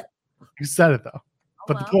not good. You said it, though. Oh,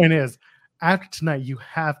 but the point is, after tonight, you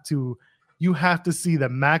have to see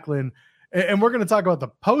that Macklin, and we're going to talk about the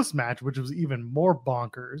post-match, which was even more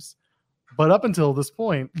bonkers. But up until this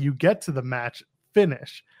point, you get to the match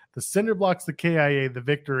finish. The cinder blocks the KIA, the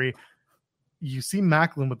victory. You see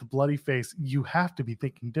Macklin with the bloody face. You have to be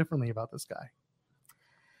thinking differently about this guy.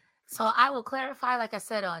 So I will clarify, like I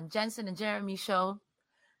said on Jensen and Jeremy's show,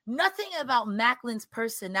 nothing about Macklin's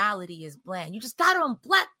personality is bland. You just got on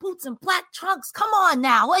black boots and black trunks. Come on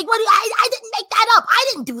now. Like, what? I didn't make that up. I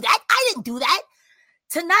didn't do that.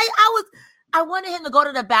 Tonight, I wanted him to go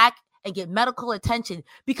to the back and get medical attention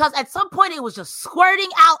because at some point it was just squirting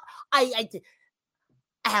out. I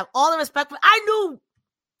have all the respect for. I don't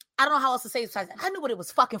know how else to say besides that. I knew what it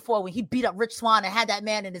was fucking for when he beat up Rich Swann and had that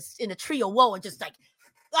man in a tree of woe and just like.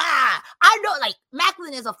 I know, like,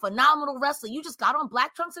 Macklin is a phenomenal wrestler. You just got on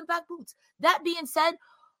black trunks and black boots. That being said,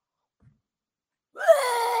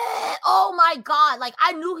 oh my God. Like,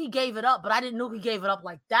 I knew he gave it up, but I didn't know he gave it up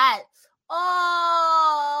like that.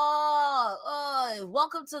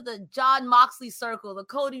 Welcome to the John Moxley circle, the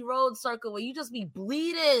Cody Rhodes circle, where you just be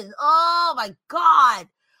bleeding. Oh my God.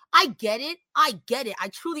 I get it. I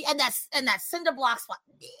truly, and that cinder block spot.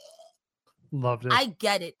 Loved it. I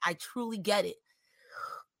get it. I truly get it.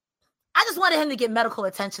 I just wanted him to get medical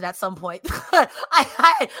attention at some point.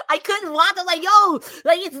 I couldn't want to, like, yo,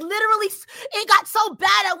 like, it's literally, it got so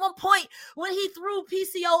bad at one point when he threw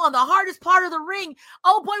PCO on the hardest part of the ring.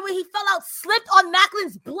 Oh boy, when he fell out, slipped on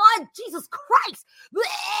Macklin's blood. Jesus Christ.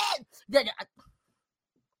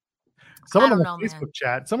 Someone in the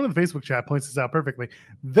Facebook chat points this out perfectly.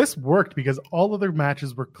 This worked because all other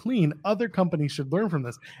matches were clean. Other companies should learn from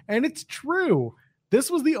this. And it's true.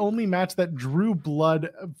 This was the only match that drew blood,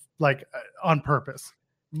 like, on purpose.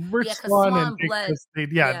 Rich Swann and bled. They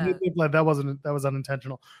bled. That was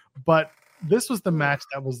unintentional. But this was the match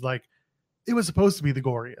that was like, it was supposed to be the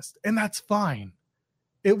goriest, and that's fine.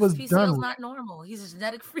 It was PCO's done. Not normal. He's a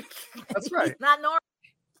genetic freak. That's right. He's not normal.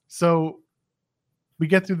 So we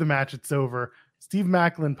get through the match. It's over. Steve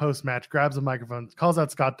Macklin post-match grabs a microphone, calls out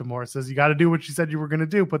Scott D'Amore, says, "You got to do what you said you were going to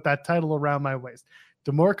do. Put that title around my waist."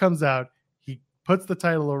 D'Amore comes out. Puts the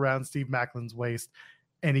title around Steve Macklin's waist,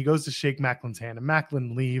 and he goes to shake Macklin's hand. And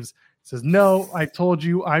Macklin leaves, says, "No, I told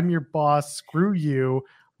you, I'm your boss. Screw you.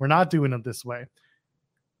 We're not doing it this way."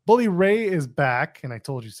 Bully Ray is back, and I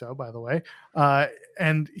told you so, by the way.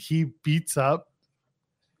 And he beats up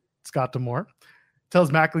Scott D'Amore,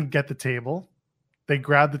 tells Macklin, "Get the table." They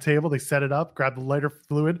grab the table, they set it up, grab the lighter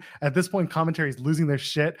fluid. At this point, commentary is losing their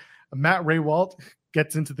shit. Matt Raywalt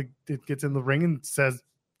gets in the ring and says,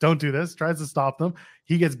 "Don't do this," tries to stop them.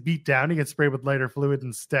 He gets beat down. He gets sprayed with lighter fluid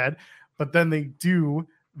instead. But then they do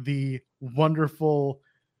the wonderful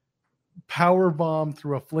power bomb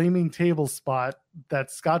through a flaming table spot that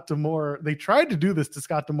Scott D'Amore, they tried to do this to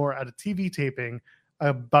Scott D'Amore at a TV taping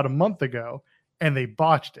about a month ago, and they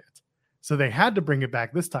botched it. So they had to bring it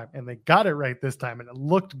back this time, and they got it right this time, and it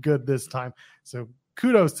looked good this time. So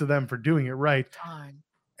kudos to them for doing it right. Darn.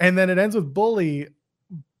 And then it ends with Bully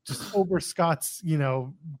just over Scott's,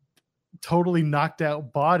 totally knocked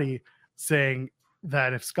out body, saying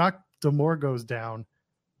that if Scott D'Amore goes down,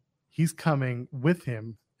 he's coming with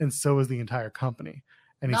him, and so is the entire company.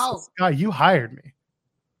 And he says, "Scott, you hired me.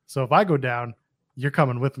 So if I go down, you're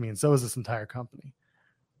coming with me, and so is this entire company."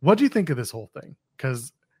 What do you think of this whole thing?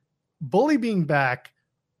 Because Bully being back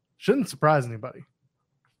shouldn't surprise anybody.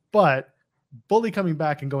 But Bully coming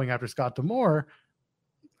back and going after Scott D'Amore,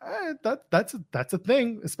 that's a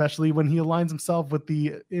thing, especially when he aligns himself with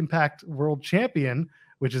the Impact World Champion,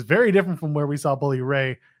 which is very different from where we saw Bully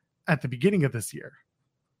Ray at the beginning of this year.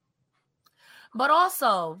 But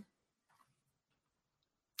also,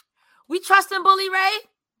 we trust in Bully Ray.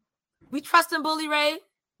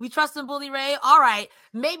 All right,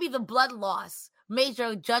 maybe the blood loss made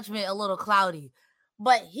your judgment a little cloudy,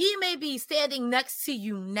 but he may be standing next to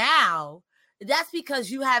you now. That's because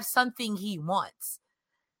you have something he wants.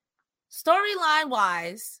 Storyline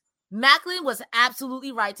wise, Macklin was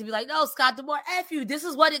absolutely right to be like, "No, Scott D'Amore, F you. This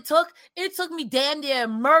is what it took. It took me damn near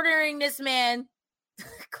murdering this man."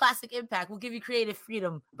 Classic Impact. We'll give you creative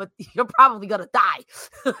freedom, but you're probably going to die.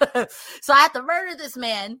 So I have to murder this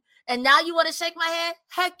man. And now you want to shake my hand?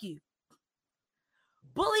 Heck you.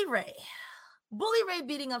 Bully Ray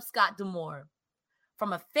beating up Scott D'Amore,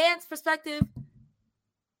 from a fan's perspective,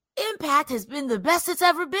 Impact has been the best it's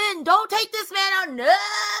ever been. Don't take this man out.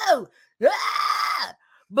 No. Ah!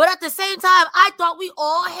 But at the same time, I thought we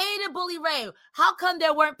all hated Bully Ray. How come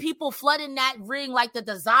there weren't people flooding that ring like the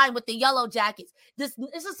design with the yellow jackets? This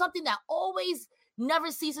is something that always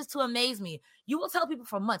never ceases to amaze me. You will tell people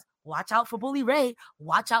for months, watch out for Bully Ray.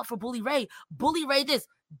 Watch out for Bully Ray. Bully Ray this.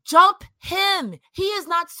 Jump him. He is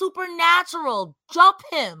not supernatural. Jump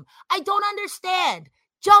him. I don't understand.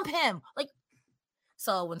 Jump him. Like,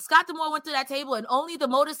 so when Scott D'Amore went to that table and only the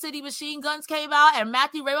Motor City Machine Guns came out and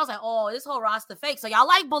Matthew Ray was like, oh, this whole roster fake. So y'all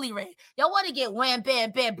like Bully Ray. Y'all want to get wham,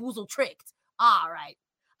 bam, bamboozled, tricked. All right.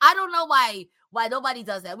 I don't know why nobody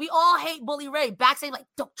does that. We all hate Bully Ray. Backstage like,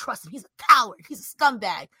 don't trust him. He's a coward. He's a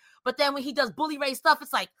scumbag. But then when he does Bully Ray stuff,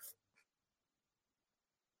 it's like.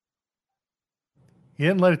 He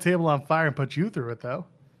didn't light a table on fire and put you through it, though.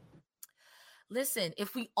 Listen,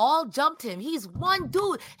 if we all jumped him, he's one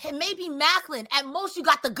dude. Hey, maybe Macklin. At most, you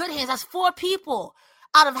got the good hands. That's 4 people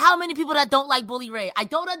out of how many people that don't like Bully Ray? I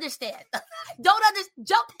don't understand.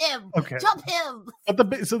 Jump him. Okay. Jump him. But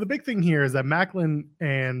the big thing here is that Macklin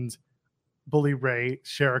and Bully Ray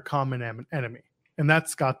share a common enemy, and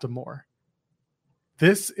that's Scott D'Amore.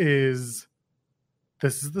 This is the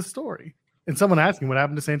story. And someone asking what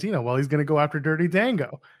happened to Santino. Well, he's going to go after Dirty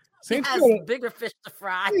Dango. He has bigger fish to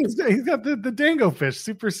fry. He's got the Dango fish,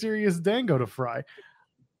 super serious Dango to fry.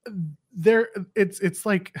 It's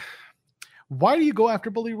like, why do you go after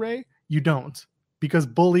Bully Ray? You don't, because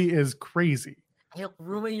Bully is crazy. He'll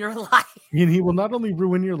ruin your life. And he will not only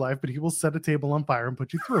ruin your life, but he will set a table on fire and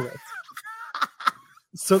put you through it.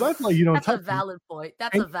 So that's why you don't touch That's a valid point.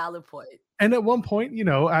 That's a valid point. And at one point,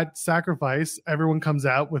 at Sacrifice, everyone comes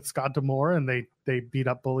out with Scott D'Amore and they beat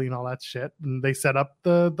up Bully and all that shit. And they set up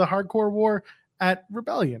the hardcore war at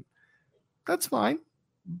Rebellion. That's fine.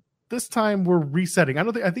 This time we're resetting.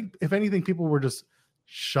 I think if anything, people were just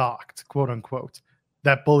shocked, quote unquote,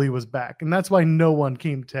 that Bully was back. And that's why no one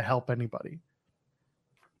came to help anybody.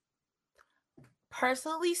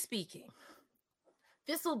 Personally speaking,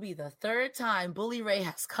 this will be the 3rd time Bully Ray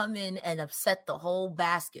has come in and upset the whole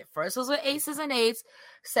basket. First was with Aces and Eights.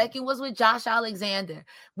 Second was with Josh Alexander.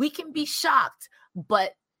 We can be shocked,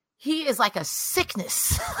 but he is like a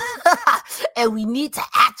sickness. And we need to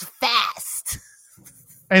act fast.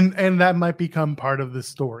 And that might become part of the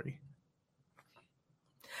story.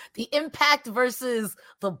 The Impact versus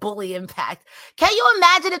the Bully Impact. Can you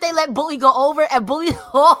imagine if they let Bully go over and Bully?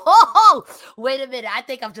 Wait a minute. I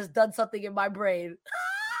think I've just done something in my brain.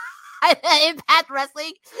 Impact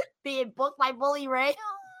Wrestling being booked by Bully Ray.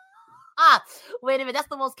 Wait a minute. That's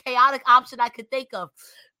the most chaotic option I could think of.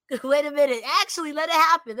 Wait a minute. Actually, let it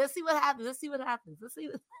happen. Let's see what happens.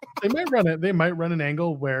 They might run an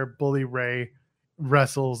angle where Bully Ray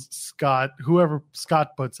wrestles Scott, whoever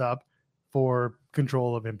Scott puts up, for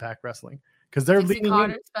control of Impact Wrestling, because they're Dixie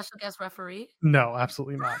Carter, special guest referee. No,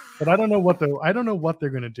 absolutely not. But I don't know what they're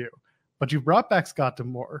going to do. But you brought back Scott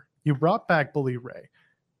D'Amore. You brought back Bully Ray.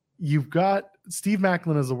 You've got Steve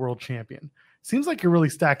Macklin as a world champion. Seems like you're really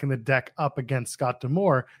stacking the deck up against Scott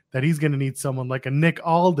D'Amore, that he's going to need someone like a Nick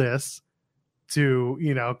Aldis to,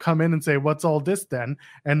 come in and say, what's all this then?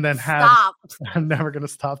 And then I'm never going to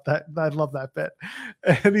stop that. I love that bit.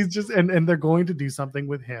 And he's just, and they're going to do something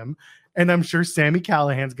with him. And I'm sure Sami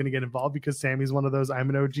Callihan's going to get involved, because Sammy's one of those, I'm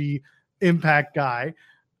an OG Impact guy.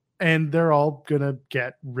 And they're all going to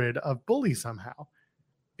get rid of Bully somehow.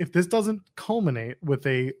 If this doesn't culminate with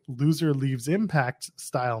a loser leaves Impact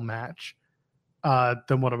style match,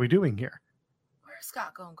 then what are we doing here? Where's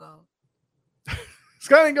Scott going to go?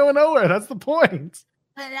 Scott ain't going nowhere. That's the point.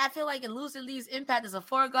 And I feel like in loser leaves Impact is a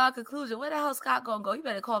foregone conclusion. Where the hell is Scott going to go? You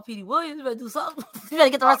better call Petey Williams. You better do something. You better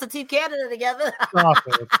get the rest of Team Canada together. Stop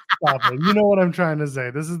it. You know what I'm trying to say.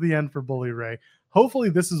 This is the end for Bully Ray. Hopefully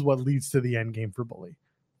this is what leads to the end game for Bully,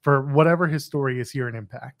 for whatever his story is here in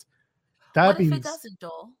Impact. What if it doesn't,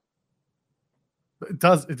 Joel? It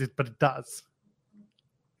does, but it does.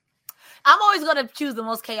 I'm always going to choose the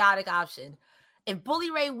most chaotic option. If Bully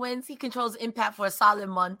Ray wins, he controls Impact for a solid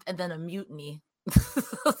month and then a mutiny.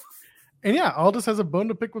 And yeah, Aldis has a bone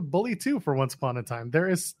to pick with Bully too for once upon a time.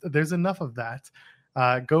 There's enough of that.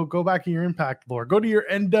 Go back in your Impact lore. Go to your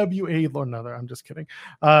NWA lore. No, I'm just kidding.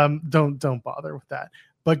 Don't bother with that.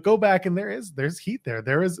 But go back and there's heat there.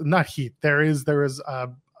 There is not heat. There's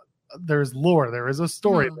lore. There is a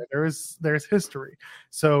story. There's history.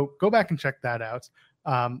 So go back and check that out.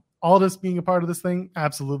 Aldis being a part of this thing,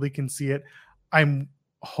 absolutely can see it. I'm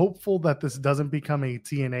hopeful that this doesn't become a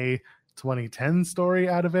TNA 2010 story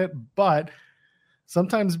out of it, but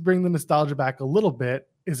sometimes bring the nostalgia back a little bit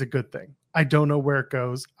is a good thing. I don't know where it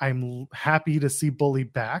goes. I'm happy to see Bully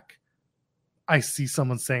back. I see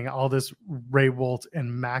someone saying all this Ray Wolt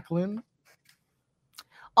and Macklin.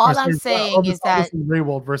 All I'm saying is that Ray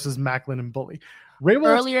Wolt versus Macklin and Bully. Ray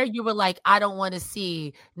Wolt, earlier you were like, I don't want to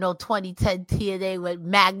see no 2010 TNA with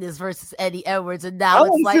Magnus versus Eddie Edwards, and now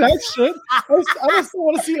it's like that shit. I just don't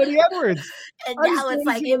want to see Eddie Edwards. And now it's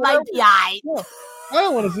like it might be I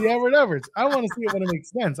don't want to see Edwards. I want to see it when it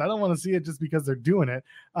makes sense. I don't want to see it just because they're doing it.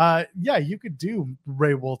 Yeah, you could do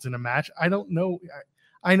Ray Wolt in a match. I don't know.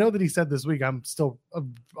 I know that he said this week I'm still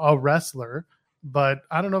a wrestler, but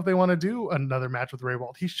I don't know if they want to do another match with Ray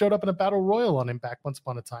Wolt. He showed up in a battle royal on Impact once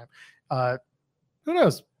upon a time. Who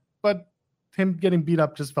knows? But him getting beat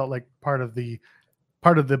up just felt like part of the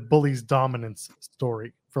Bully's dominance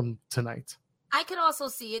story from tonight. I could also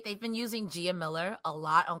see it. They've been using Gia Miller a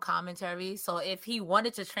lot on commentary. So if he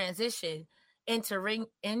wanted to transition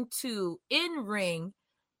into in-ring,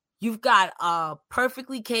 you've got a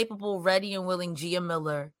perfectly capable, ready and willing Gia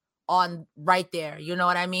Miller on right there. You know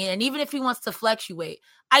what I mean? And even if he wants to fluctuate,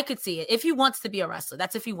 I could see it. If he wants to be a wrestler,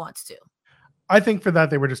 that's if he wants to. I think for that,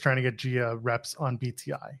 they were just trying to get Gia reps on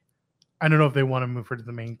BTI. I don't know if they want to move her to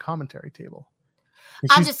the main commentary table.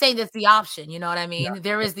 I'm just saying that's the option. You know what I mean? Yeah.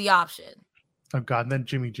 There is the option. Oh, God. And then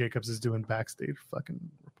Jimmy Jacobs is doing backstage fucking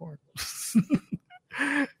report.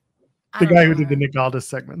 The guy who did the Nick Aldis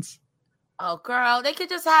segments. Oh, girl. They could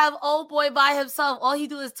just have old boy by himself. All he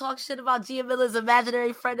do is talk shit about Gia Miller's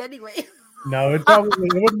imaginary friend anyway. No, it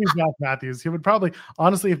wouldn't be Josh Matthews. He would probably,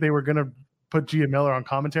 honestly, if they were going to put Gia Miller on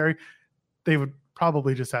commentary, they would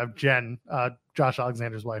probably just have Jen, Josh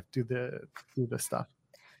Alexander's wife, do the stuff.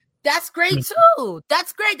 That's great too.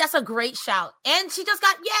 That's great. That's a great shout. And she just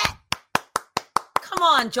got Come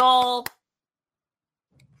on, Joel.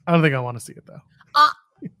 I don't think I want to see it though.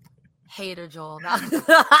 Hater Joel.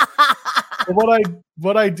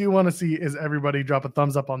 What I do want to see is everybody drop a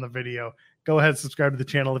thumbs up on the video. Go ahead, subscribe to the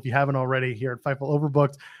channel if you haven't already here at Fightful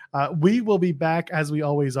Overbooked. We will be back as we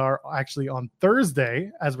always are, actually on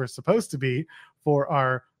Thursday, as we're supposed to be, for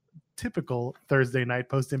our typical Thursday night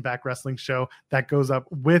post-Impact Wrestling show that goes up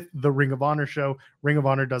with the Ring of Honor show. Ring of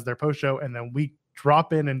Honor does their post show, and then we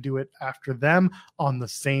drop in and do it after them on the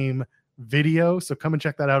same video. So come and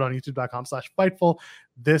check that out on youtube.com/Fightful.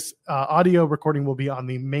 This audio recording will be on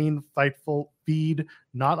the main Fightful feed,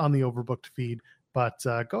 not on the Overbooked feed. But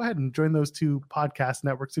go ahead and join those two podcast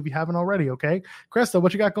networks if you haven't already, okay? Krista,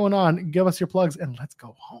 what you got going on? Give us your plugs and let's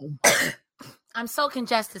go home. I'm so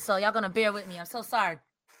congested, so y'all going to bear with me. I'm so sorry.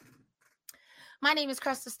 My name is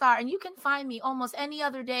Krista Starr, and you can find me almost any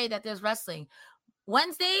other day that there's wrestling.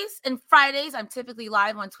 Wednesdays and Fridays, I'm typically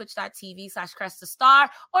live on twitch.tv/Kresta Starr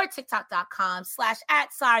or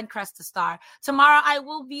tiktok.com/@Kresta Starr. Tomorrow, I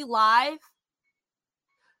will be live.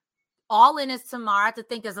 All In is tomorrow. I have to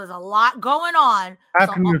think there's a lot going on.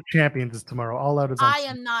 Afternoon of Champions is tomorrow. All Out is on Sunday.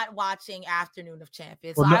 I am not watching Afternoon of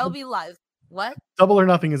Champions, so I will be live. What? Double or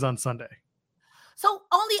Nothing is on Sunday. So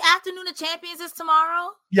only Afternoon of Champions is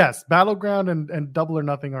tomorrow? Yes. Battleground and Double or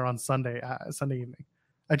Nothing are on Sunday evening.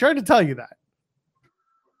 I tried to tell you that.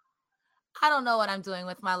 I don't know what I'm doing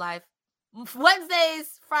with my life.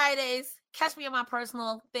 Wednesdays, Fridays, catch me on my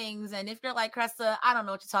personal things. And if you're like, Kresta, I don't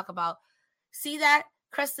know what you talk about. See that?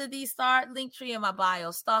 Kresta D Star, Linktree in my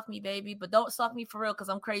bio. Stalk me, baby, but don't stalk me for real because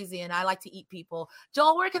I'm crazy and I like to eat people.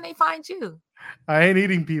 Joel, where can they find you? I ain't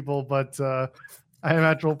eating people, but I am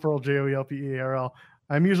at Joel Pearl, JOELPEARL.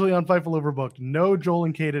 I'm usually on Fightful Overbooked. No Joel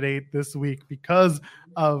and Kate at 8 this week because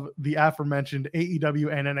of the aforementioned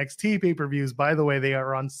AEW and NXT pay-per-views. By the way, they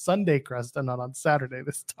are on Sunday, Kresta, not on Saturday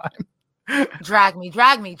this time. Drag me.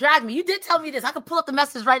 You did tell me this. I could pull up the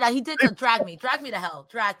message right now. He did drag me to hell.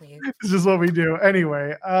 Drag me. This is what we do.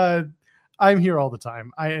 Anyway, I'm here all the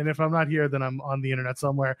time. And if I'm not here, then I'm on the internet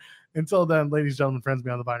somewhere. Until then, ladies, gentlemen, friends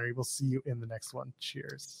beyond the binary, we'll see you in the next one.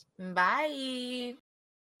 Cheers. Bye.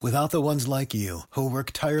 Without the ones like you, who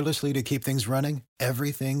work tirelessly to keep things running,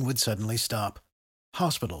 everything would suddenly stop.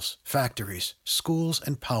 Hospitals, factories, schools,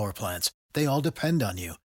 and power plants, they all depend on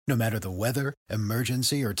you. No matter the weather,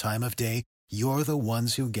 emergency, or time of day, you're the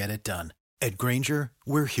ones who get it done. At Grainger,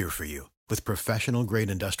 we're here for you with professional-grade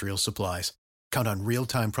industrial supplies. Count on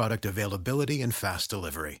real-time product availability and fast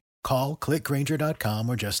delivery. Call, clickgrainger.com,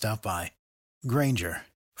 or just stop by. Grainger,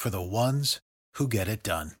 for the ones who get it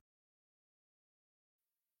done.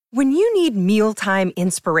 When you need mealtime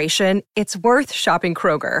inspiration, it's worth shopping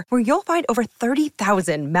Kroger, where you'll find over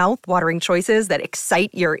 30,000 mouth-watering choices that excite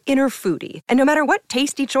your inner foodie. And no matter what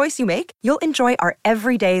tasty choice you make, you'll enjoy our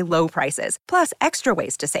everyday low prices, plus extra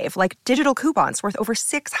ways to save, like digital coupons worth over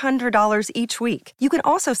 $600 each week. You can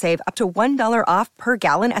also save up to $1 off per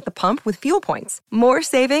gallon at the pump with fuel points. More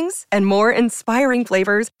savings and more inspiring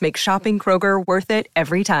flavors make shopping Kroger worth it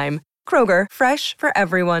every time. Kroger, fresh for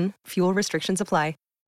everyone. Fuel restrictions apply.